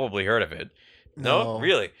 You've probably heard of it. No, No.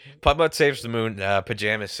 really. Putt Putt Saves the Moon.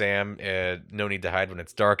 Pajama Sam. No Need to Hide When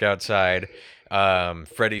It's Dark Outside.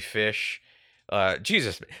 Freddy Fish.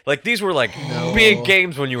 Jesus, like these were like big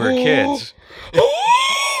games when you were kids.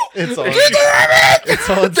 It's on. It's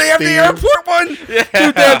on they have the Steam. airport one. Dude,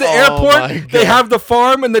 they have the Oh my airport. God. They have the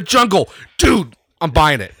farm and the jungle. Dude, I'm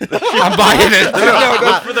buying it. I'm buying it.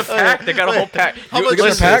 No, for the pack. They got a whole pack. How You- much Look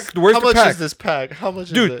at is the pack. this? Where's How the much pack? is this pack? How much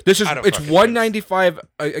is Dude, it? this is I don't it's fucking $195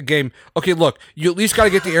 a game. Okay, look, you at least got to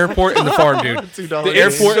get the airport and the farm, dude. $2 The games.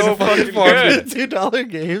 airport so and the fucking fucking farm, good. dude. $2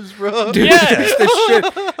 games, bro. Dude, Yeah. it's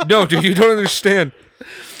the shit. No, dude, you don't understand.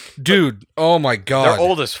 Dude, oh my God. They're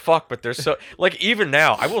old as fuck, but they're so like even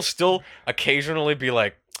now, I will still occasionally be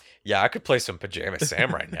like, yeah, I could play some Pajama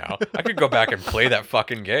Sam right now. I could go back and play that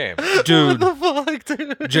fucking game. Dude, Fuck,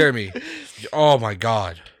 dude. Jeremy. Oh my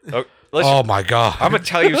God. Oh, listen, Oh my God. I'm gonna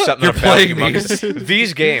tell you something You're about playing Humongous.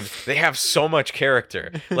 These games, they have so much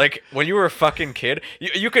character. Like when you were a fucking kid,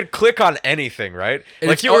 you could click on anything, right? And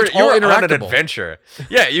Like it's you all- were it's all on an interactable. adventure.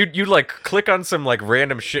 Yeah, you like click on some like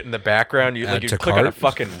random shit in the background. You Add like you to click on a cart?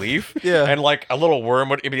 fucking leaf. Yeah. And like a little worm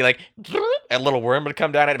would it'd be like, a little worm would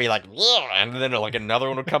come down and it'd be like, and then like another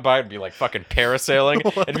one would come by and be like fucking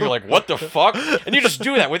parasailing, and you're like, what the fuck? And you just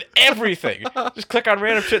do that with everything. Just click on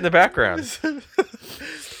random shit in the background.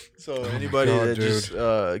 So anybody God, that dude.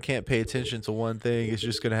 just can't pay attention to one thing is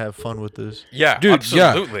just gonna have fun with this. Yeah, Dude,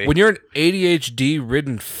 absolutely. yeah. When you're an ADHD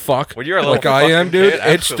ridden fuck When you're a little like I am, fucking dude, kid,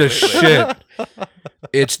 it's the absolutely. shit.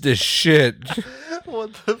 It's the shit.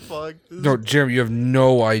 What the fuck? No, Jeremy, you have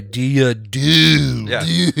no idea, dude. Yeah.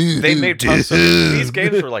 Dude, They made dude. puzzle. These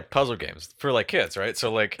games were like puzzle games for like kids, right?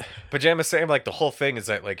 So like Pajama Sam, like the whole thing is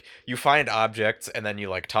that like you find objects and then you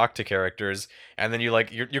like talk to characters and then you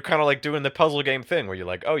like you're kind of like doing the puzzle game thing where you're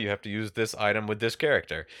like, oh, you have to use this item with this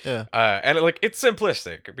character. Yeah. And like it's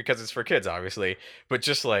simplistic because it's for kids, obviously, but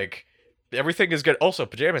just like everything is good. Also,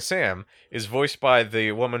 Pajama Sam is voiced by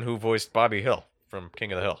the woman who voiced Bobby Hill from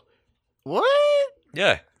King of the Hill. What?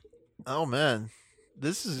 Yeah. Oh man,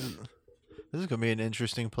 this is gonna be an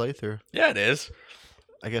interesting playthrough. Yeah, it is.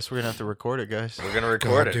 I guess we're gonna have to record it, guys. We're gonna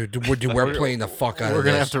record God, it. dude, we're playing the fuck out We're of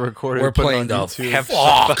gonna this. have to record it. We're and put it playing on the YouTube. Have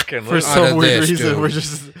fuck fucking For out some of weird this, reason, dude. we're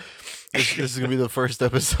just. This is gonna be the first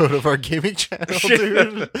episode of our gaming channel,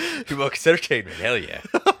 dude. Humongous Entertainment, hell yeah.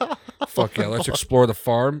 Fuck yeah, let's explore the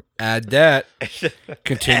farm. Add that.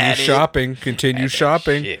 Continue Add it. shopping. Continue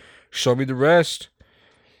shopping. Shit. Show me the rest.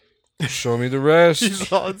 Show me the rest.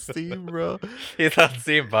 He's on Steam, bro. He thought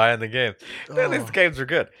Steam buying the games. Man, these games are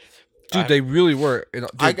good. Dude, they really were. Dude,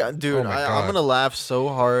 I got, dude. oh my I'm God. gonna laugh so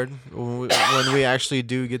hard when we actually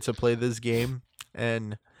do get to play this game,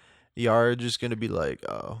 and y'all are just gonna be like,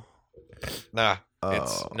 "Oh, Nah,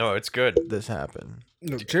 it's good. this happened."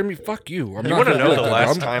 No, Jeremy, fuck you. I'm You not want to gonna know do the that,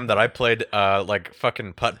 last dog. time that I played like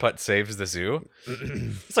fucking Putt Putt Saves the Zoo?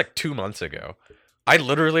 It's like 2 months ago. I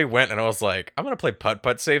literally went and I was like, I'm gonna play Putt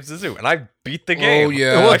Putt Saves the Zoo, and I beat the game. Oh,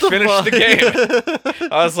 yeah. I What the finished the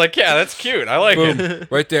game. I was like, yeah, that's cute. I like it. Boom.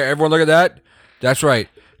 Right there. Everyone look at that. That's right.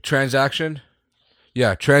 Transaction.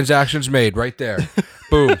 Yeah, transactions made right there.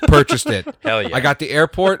 Boom. Purchased it. Hell yeah. I got the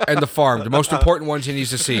airport and the farm. The most important ones he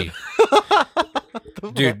needs to see.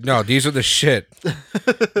 Dude, no, these are the shit.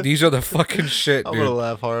 These are the fucking shit, I'm gonna dude.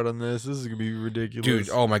 laugh hard on this. This is gonna be ridiculous, Dude,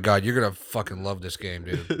 oh my God, you're gonna fucking love this game,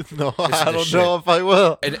 dude. no, is I the don't shit. know if I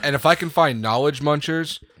will. And if I can find knowledge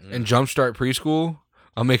munchers and Jumpstart Preschool,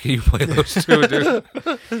 I'm making you play those two,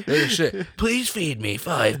 dude. Shit. Please feed me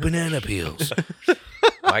 5 banana peels.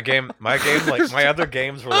 My other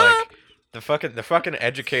games were like the fucking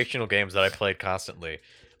educational games that I played constantly.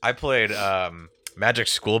 I played Magic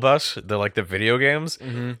School Bus, the video games.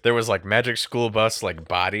 Mm-hmm. There was like Magic School Bus like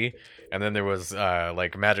Body, and then there was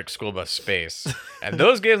like Magic School Bus Space. And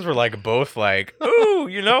those games were like both like, ooh,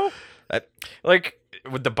 like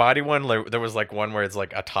with the Body one, like, there was like one where it's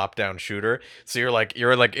like a top-down shooter. So you're like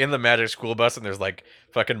in the Magic School Bus, and there's like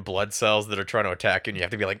fucking blood cells that are trying to attack you, and you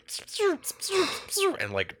have to be like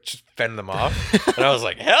and like just fend them off. And I was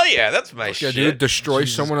like, hell yeah, that's my shit. Yeah, dude, destroy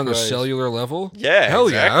Jesus someone on the Christ. cellular level. Yeah, hell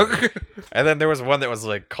exactly. yeah. And then there was one that was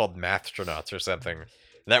like called Mathstronauts or something.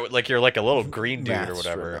 That like you're like a little green dude or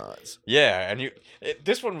whatever. Mastronauts. Yeah, and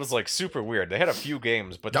this one was like super weird. They had a few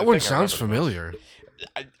games, but That the one thing I sounds remember the most- familiar.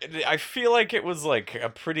 I feel like it was like a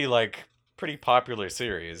pretty popular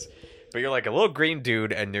series. But you're like a little green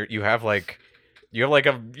dude, and you're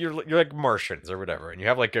like Martians or whatever, and you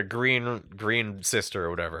have like a green sister or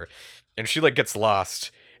whatever, and she like gets lost,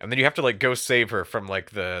 and then you have to like go save her from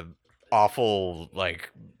like the awful like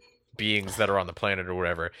beings that are on the planet or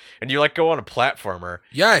whatever, and you like go on a platformer.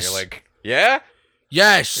 Yes. And you're like, yeah,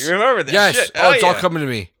 Yes. you remember that? Yes. Shit. Oh, Hell it's all yeah. coming to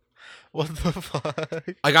me. What the fuck?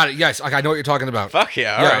 I got it. Yes. I know what you're talking about. Fuck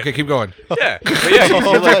yeah! All Yeah. right. Okay. Keep going. Yeah, but yeah.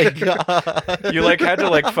 Oh my god. You like had to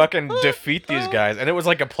like fucking defeat these guys, and it was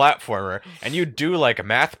like a platformer, and you do like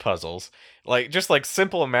math puzzles, like just like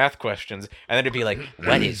simple math questions, and then it'd be like,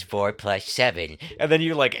 What is 4 plus 7? and then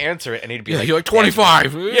you like answer it, and he'd be Yeah. like, You're like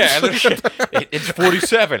 25. yeah, and then it's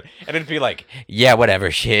 47, and it'd be like, Yeah,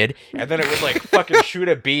 whatever, shit. and then it would like fucking shoot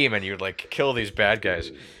a beam, and you'd like kill these bad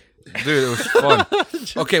guys. Dude, it was fun.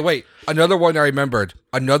 Okay, wait. Another one I remembered.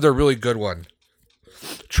 Another really good one.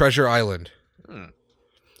 Treasure Island.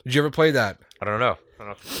 Did you ever play that? I don't know. I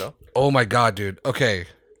don't think so. Oh my god, dude. Okay.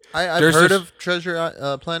 I've There's heard this- of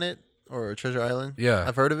Treasure Planet or Treasure Island. Yeah.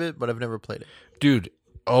 I've heard of it, but I've never played it. Dude,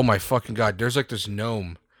 oh my fucking god. There's like this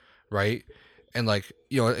gnome, right? And like,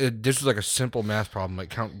 this was like a simple math problem, like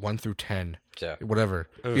count 1 through 10. Yeah. Whatever.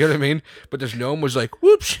 You know what I mean? But this gnome was like,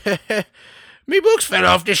 whoops, me books fell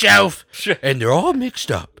off the shelf. And they're all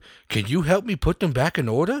mixed up. Can you help me put them back in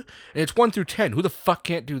order? And it's 1 through 10. Who the fuck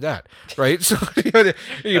can't do that? Right? So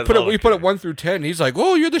you put it 1 through 10. And he's like,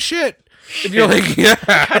 oh, you're the shit. And you're like, yeah.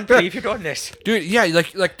 Can't believe you're doing this. Dude, yeah,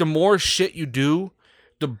 like the more shit you do,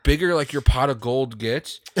 the bigger like your pot of gold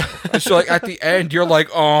gets. And so like at the end, you're like,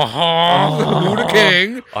 who the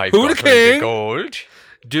king? I've Who the got king? gold.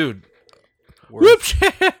 Dude. Whoops.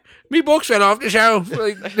 Me books fell off the shelf.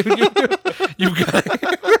 Like, you got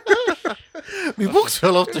My books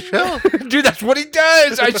fell off the shelf. Dude, that's what he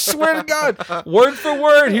does. I swear to God. Word for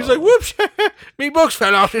word. He's like, whoops. Me books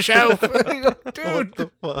fell off the shelf. Dude. What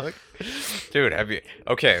the fuck? Dude, have you?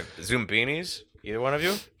 Okay, Zoombinis. Either one of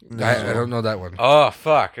you? I don't know that one. Oh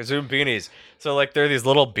fuck, Zoombinis. So like they're these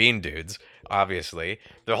little bean dudes. Obviously,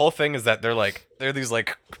 the whole thing is that they're these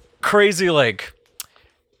like crazy like.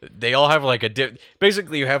 They all have like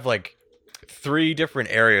basically you have like 3 different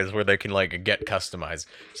areas where they can like get customized.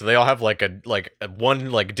 So they all have like a one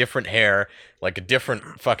like different hair, like a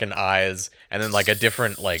different fucking eyes, and then like a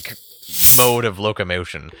different like mode of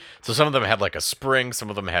locomotion. So some of them had like a spring, some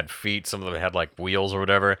of them had feet, some of them had like wheels or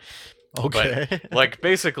whatever. Okay. But like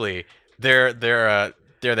basically they're the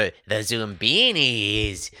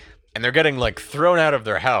Zoombinis, and they're getting like thrown out of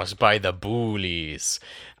their house by the bullies.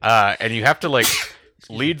 And you have to like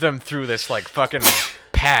lead them through this like fucking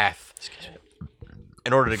path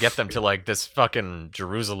in order to get them to like this fucking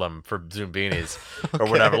Jerusalem for Zoombinis or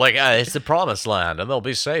whatever. Like it's the promised land and they'll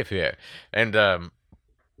be safe here. And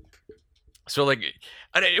so like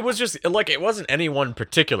it was just like it wasn't any one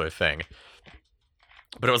particular thing.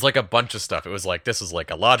 But it was like a bunch of stuff. It was like this is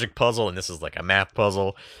like a logic puzzle and this is like a math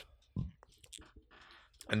puzzle.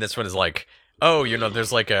 And this one is like, oh,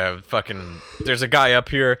 there's like there's a guy up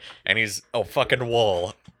here and he's a fucking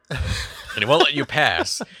wall. And he won't let you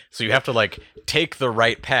pass. So you have to like take the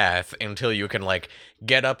right path until you can like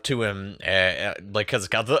get up to him like cuz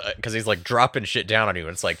he's like dropping shit down on you,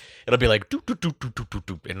 and it's like it'll be like doop, doop, doop, doop, doop, doop,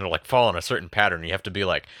 doop, and it'll like fall in a certain pattern, and you have to be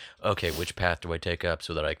like, okay, which path do I take up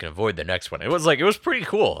so that I can avoid the next one? It was pretty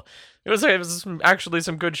cool. It was actually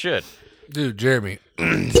some good shit. Dude, Jeremy,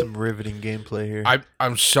 Some riveting gameplay here.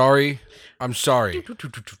 I'm sorry.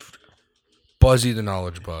 Buzzy the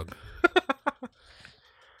Knowledge Bug.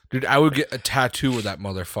 Dude, I would get a tattoo with that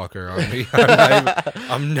motherfucker on me.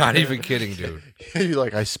 I'm not even kidding, dude. You're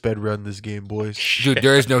like, I sped run this game, boys. Dude,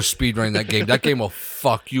 there is no speed running that game. That game will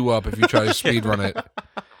fuck you up if you try to speed run it.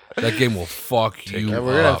 That game will fuck you Yeah,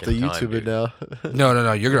 we're gonna have up. to Time, YouTube it dude. now.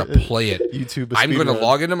 No. You're gonna play it. YouTube. I'm gonna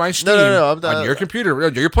log into my Steam No, I'm not- on your computer. No,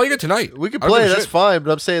 you're playing it tonight. We can I don't play. give a That's shit. fine.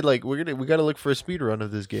 But I'm saying like we gotta look for a speed run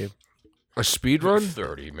of this game. A speed run?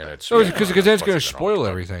 30 minutes. No, Yeah, because then it's gonna spoil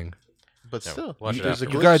everything. But still, watch it there's a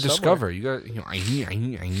after. You glitch gotta somewhere. discover. You got.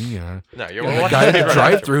 No, you're The watching guy at it the right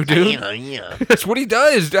drive-through, dude. Yeah. That's what he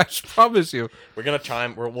does. I promise you. We're gonna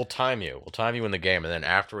time. We'll time you. We'll time you in the game, and then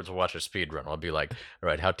afterwards we'll watch a speed run. I'll be like, all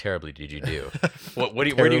right, how terribly did you do? Where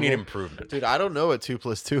do you need Terrible. improvement? Dude, I don't know what 2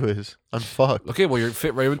 + 2 is. I'm fucked. Okay, well you're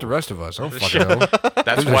fit right with the rest of us. I don't fucking know.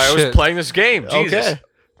 That's Shit. why I was playing this game. Jesus. Okay.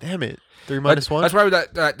 Damn it. 3 minus 1. That's why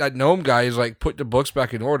that gnome guy is like put the books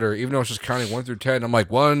back in order, even though it's just counting 1 through 10. I'm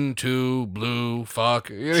like 1, 2, blue,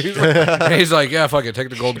 fuck. You know, and he's like, yeah, fuck it,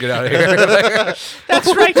 take the gold, get out of here.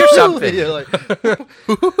 That's right or something. You're like, I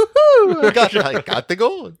got the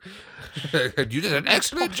gold. You did an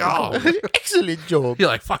excellent job. Excellent job. You're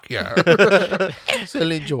like, fuck yeah.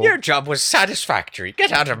 Excellent job. Your job was satisfactory.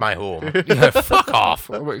 Get out of my home. Yeah, fuck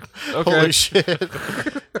off. I'm like, okay. Holy shit.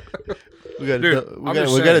 We gotta, Dude, I'm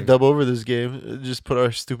just we gotta saying. dub over this game. Just put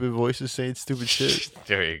our stupid voices saying stupid shit.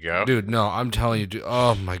 There you go. Dude, no, I'm telling you, dude.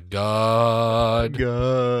 Oh my god.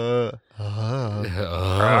 God.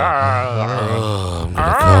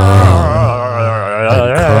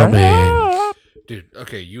 I'm coming. Dude,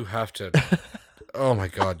 okay, you have to. Oh my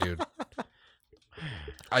god, dude.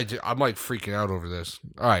 I'm like freaking out over this.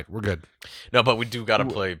 All right, we're good. No, but we do gotta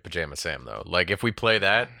play Pajama Sam though. Like if we play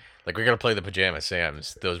that, like we gotta play the Pajama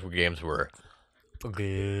Sams. Those games were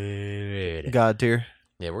good. God tier.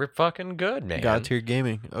 Yeah, we're fucking good, man. God tier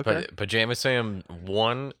gaming. Okay. But Pajama Sam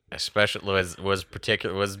 1 especially was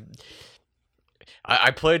particular was.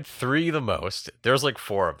 I played 3 the most. There's like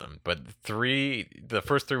 4 of them, but the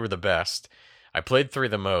first 3 were the best. I played 3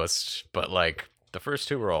 the most, but like the first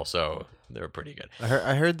 2 were also they were pretty good.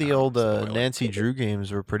 I heard the old spoil it. Nancy Drew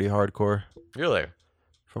games were pretty hardcore. Really?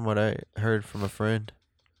 From what I heard from a friend.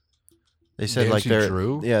 They said Nancy like they're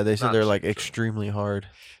Drew? yeah, they said Not they're Nancy like Drew. extremely hard,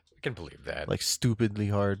 I can believe that. like stupidly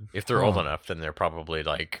hard. If they're old Oh. enough, then they're probably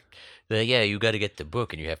like, yeah, you got to get the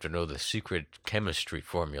book, and you have to know the secret chemistry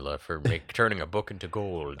formula for turning a book into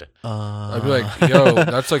gold. I'd be like, yo,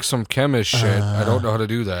 that's like some chemist shit. I don't know how to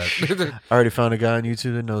do that. I already found a guy on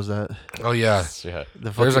YouTube that knows that. Oh yeah, Yeah, The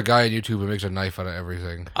there's a fucking- guy on YouTube who makes a knife out of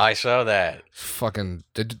everything. I saw that. Fucking,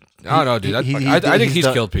 I don't know, dude. he- I think he's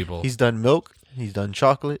done- killed people. He's done milk. He's done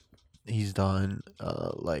chocolate. He's done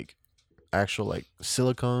like actual like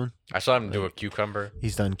silicone. I saw him do a cucumber.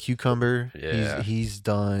 He's done cucumber. Yeah. He's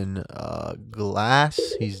done glass.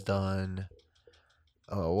 He's done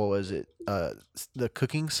what was it? The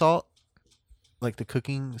cooking salt, like the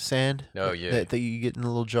cooking sand. Oh, yeah. That you get in the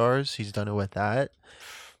little jars. He's done it with that.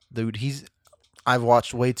 Dude, I've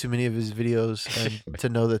watched way too many of his videos and to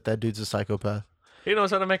know that dude's a psychopath. He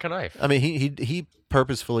knows how to make a knife. I mean, he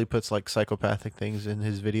purposefully puts like psychopathic things in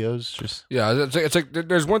his videos. Just Yeah, it's like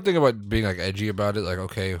there's one thing about being like edgy about it, like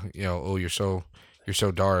okay, you know, oh you're so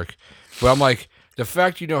dark, but I'm like the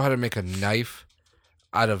fact you know how to make a knife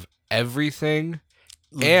out of everything,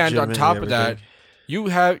 and on legitimately top of that, everything. you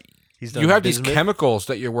have He's you done have these bismuth. chemicals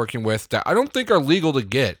that you're working with that I don't think are legal to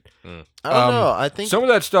get. I don't know. I think Some of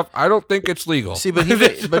that stuff I don't think it's legal. see,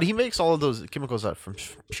 but he makes all of those chemicals out from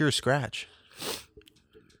pure scratch.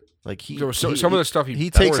 Like some of the stuff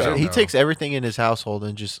he takes pours out he now. takes everything in his household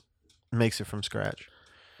and just makes it from scratch.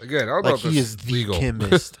 Again, I don't know Like if he it's is the legal.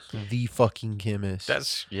 chemist, the fucking chemist.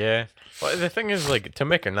 That's yeah. Well, the thing is, like, to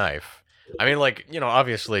make a knife. I mean, like, you know,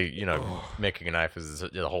 obviously, you know, making a knife is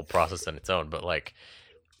a whole process in its own. But like,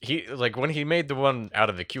 when he made the one out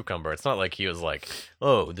of the cucumber, it's not like he was like,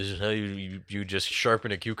 oh, this is how you just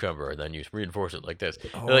sharpen a cucumber and then you reinforce it like this.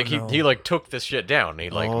 Like no. he like took this shit down. And he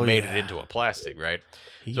like Oh, made yeah. it into a plastic, right?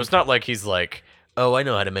 He- So it's not like he's like, oh, I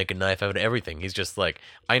know how to make a knife out of everything. He's just like,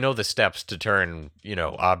 I know the steps to turn, you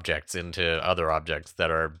know, objects into other objects that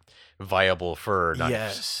are viable for knives.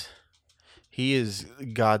 Yes, he is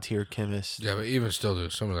god tier chemist. Yeah, but even still,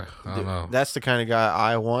 dude, some of that I don't know. That's the kind of guy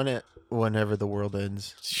I want it whenever the world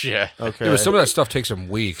ends. Yeah. Okay, Yeah, but some of that stuff takes him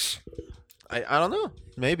weeks. I don't know.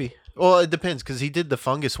 Maybe. Well, it depends because he did the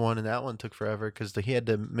fungus one and that one took forever because he had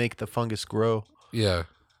to make the fungus grow. Yeah.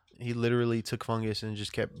 He literally took fungus and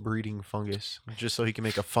just kept breeding fungus just so he can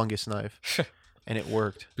make a fungus knife, and it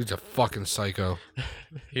worked. Dude's a fucking psycho.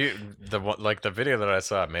 The video that I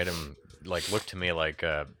saw made him like look to me like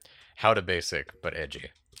how to basic but edgy.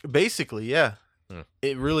 Basically, yeah, Hmm.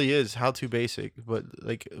 it really is how to basic, but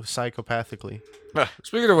like psychopathically.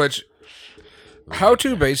 Speaking of which, how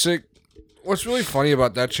to basic. What's really funny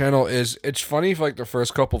about that channel is it's funny for like the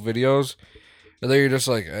first couple videos, and then you're just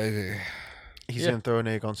like, He's gonna throw an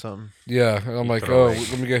egg on something. Yeah, and I'm like, throw oh, an egg.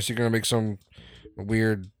 let me guess, you're gonna make some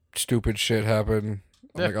weird, stupid shit happen.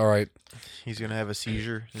 I'm Yeah. like, all right. He's gonna have a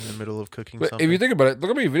seizure in the middle of cooking But something. if you think about it, look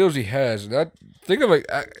how many videos he has. Think of like,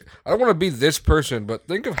 I don't want to be this person, but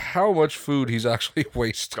think of how much food he's actually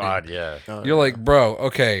wasting. God, yeah. You're like, bro,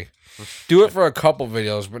 okay, do it for a couple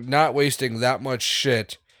videos, but not wasting that much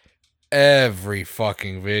shit every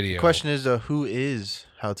fucking video. Question is, who is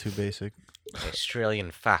How To Basic?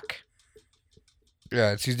 Australian fuck.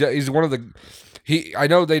 Yeah, he's one of the. I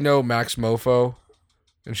know they know Max Mofo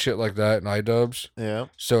and shit like that and iDubbbz. Yeah,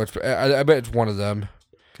 So I bet it's one of them.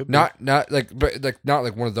 could be. Not not like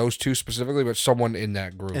one of those two specifically, but someone in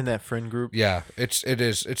that group. in that friend group. Yeah, it's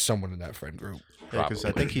someone in that friend group. Yeah, because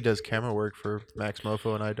I think he does camera work for Max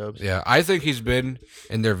Mofo and iDubbbz. Yeah, I think he's been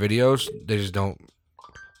in their videos. They just don't.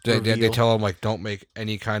 They Reveal. tell him like don't make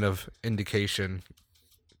any kind of indication,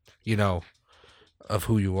 of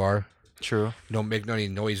who you are. True. Don't make any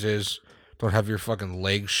noises. Don't have your fucking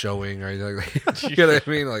legs showing or anything. Like that. You know what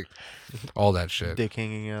I mean? Like all that shit. Dick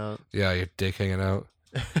hanging out. Yeah, your dick hanging out.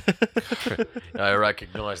 I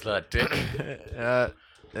recognize that dick. how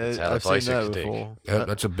I've the seen that basics dig. before. Yep,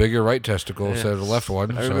 that's a bigger right testicle instead of the left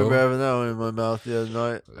one. I so. remember having that one in my mouth the other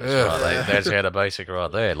night. Ugh. There's how the basic right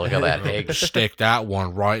there. Look at that egg. Stick that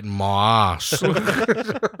one right in my ass.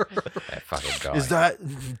 That fucking guy. Is that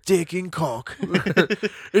dick and cock?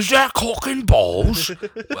 Is that cock and balls?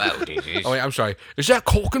 Wow, this is. Oh wait, I'm sorry. Is that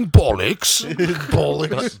cock and bollocks?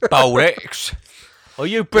 Bollocks. Bollocks. Are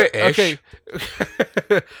you British? Okay.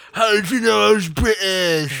 How did you know I was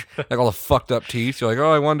British? Like all the fucked up teeth. You're like,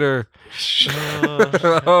 oh, I wonder.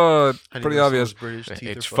 Oh, How do you pretty know obvious, someone's British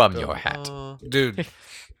teeth It's are from fucked your up? hat. dude.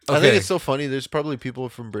 I think Okay. it's so funny. There's probably people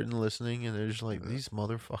from Britain listening, and they're just like, these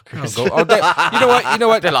motherfuckers. Go- oh, you know what? You know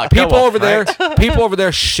what? They're like, people "Go off, over there, people over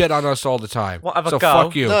there shit on us all the time. Well, have a so go.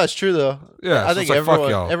 fuck you. No, it's true though. Yeah, I so think it's like, fuck everyone,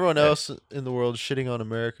 y'all. everyone else in the world shitting on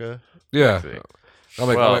America. Yeah. Exactly. I'm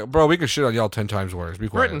Well- like, bro, we can shit on y'all 10 times worse. Be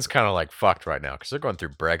quiet. Britain's kind of like fucked right now because they're going through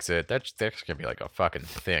Brexit. That's gonna be like a fucking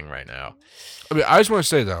thing right now. I mean, I just want to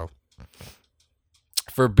say though,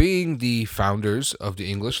 for being the founders of the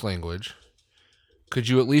English language, could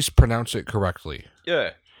you at least pronounce it correctly?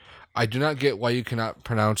 Yeah. I do not get why you cannot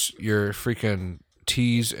pronounce your freaking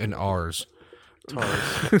T's and R's.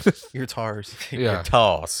 Tars. You're tars. Yeah,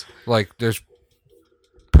 Toss. like there's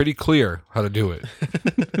pretty clear how to do it.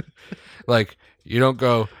 Like you don't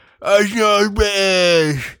go, I know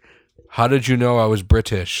British. How did you know I was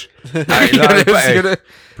British? You know,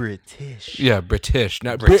 British. yeah, British,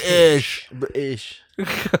 not British. British.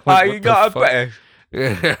 I got British.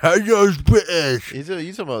 Yeah, I know it's British. You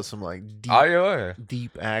talking about some like deep, yeah.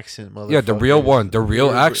 deep accent, motherfucker. Yeah, the real one, the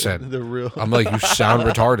real accent. The real. I'm like, you sound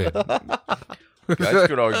retarded. That's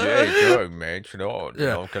good old going, man. You know,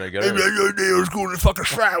 Yeah. can I get Hey, it? man, your deal's going to fucking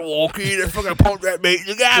frat walkie and fucking pump that mate in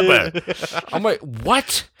the gabba. I'm like,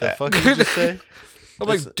 what? The fuck did you just say? I'm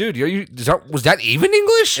like, dude, was that even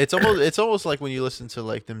English? It's almost like when you listen to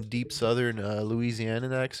like them deep Southern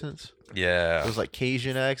Louisianan accents. Yeah. Those like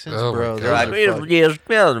Cajun accents, Oh my bro. God. those Right. are Wait, fuck- You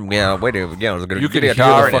could hear the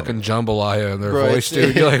guitar. fucking jambalaya in their Bro, voice, it's-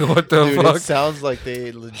 dude. You're like, what the Dude, fuck? it sounds like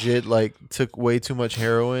they legit like took way too much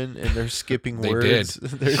heroin and they're skipping They words. did.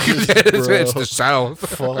 They're just, It's bro, the South.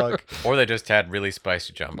 fuck. Or they just had really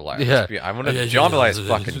spicy jambalaya. Yeah. I want to. Jambalaya is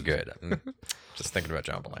fucking good. I'm just thinking about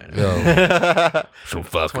jambalaya. Yo, some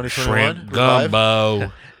fucking 2021 shrimp revive?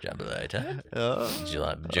 gumbo. Jambalaya. Uh,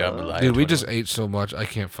 Jambalaya. Dude, we just ate so much. I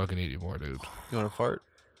can't fucking eat anymore, dude. you want to fart?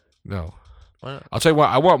 No. Why not? I'll tell you what,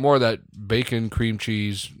 I want more of that bacon, cream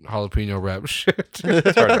cheese, jalapeno wrap shit.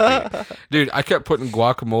 It's hard to beat. Dude, I kept putting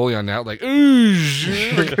guacamole on that, like,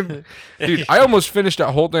 ooh. Dude, I almost finished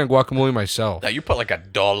that whole thing of guacamole myself. Now you put like a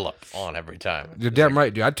dollop on every time. You're damn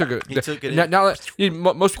right, dude. I took it. He took it Now, in.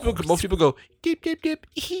 now most people go dip dip dip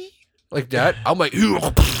like that. I'm like,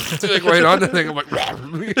 like right on the thing. I'm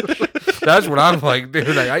like, that's what I'm like, dude.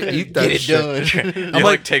 Like, I eat that Get it shit. done. You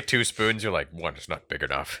like take 2 spoons. You're like, one is not big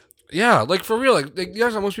enough. Yeah, like for real. Like you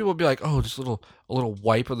guys, most people would be like, oh, just a little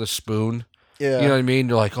wipe of the spoon. Yeah. You know what I mean?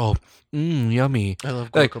 They're like, oh, yummy. I love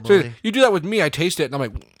Like, guacamole. so you do that with me. I taste it, and I'm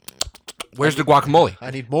like, where's the guacamole?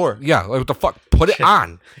 I need more. Yeah, like what the fuck? Put it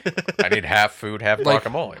on. I need half food, half Like-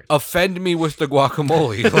 guacamole. Offend me with the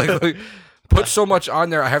guacamole. like, put so much on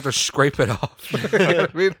there, I have to scrape it off. You know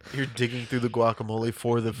what I mean? You're digging through the guacamole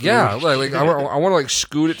for the food. Yeah, like I want to like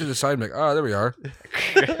scoot it to the side and be like, oh, there we are.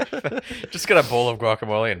 Just get a bowl of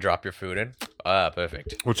guacamole and drop your food in. Ah,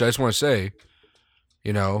 perfect. Which I just want to say,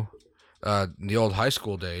 in the old high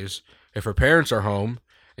school days, if her parents are home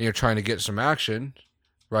and you're trying to get some action,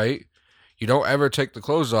 right? You don't ever take the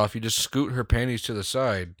clothes off. You just scoot her panties to the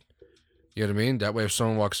side You know what I mean? That way, if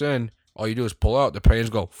someone walks in, all you do is pull out. The panties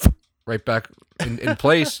go right back in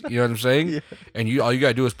place. You know what I'm saying? Yeah. And all you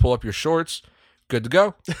gotta do is pull up your shorts. Good to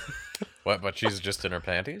go. What? But she's just in her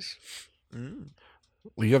panties?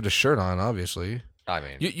 Well, you have the shirt on, obviously. I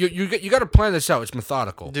mean, You got to plan this out. It's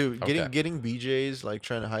methodical. Dude, Okay. getting BJ's, like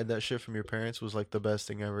trying to hide that shit from your parents, was like the best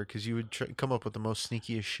thing ever because you would come up with the most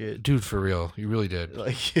sneakiest shit. Dude, for real, you really did.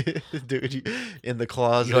 Like, dude, in the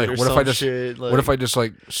closet You're like, or what if some I just shit. Like, what if I just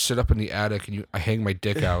like sit up in the attic and I hang my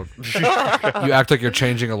dick out? You act like you're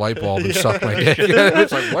changing a light bulb and suck my dick.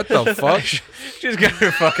 It's like, what the fuck? she's got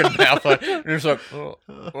her fucking mouth on. And it's like, is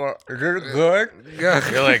it good? Yeah,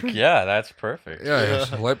 You're like, yeah, that's perfect. yeah,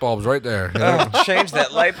 the light bulb's right there. You know? Change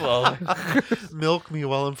that light bulb. milk me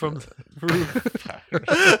while I'm from the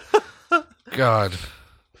roof? God,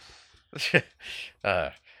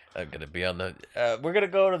 I'm gonna be on the. We're gonna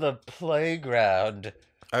go to the playground.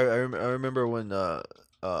 I remember when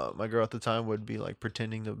my girl at the time would be like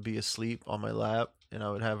pretending to be asleep on my lap, and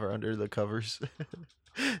I would have her under the covers.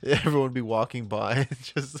 Everyone would be walking by, and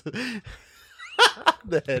just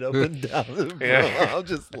the head up and down. Yeah. I'm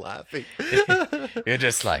just laughing. You're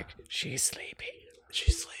just like, she's sleeping.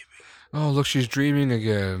 She's sleeping. oh look, she's dreaming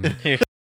again.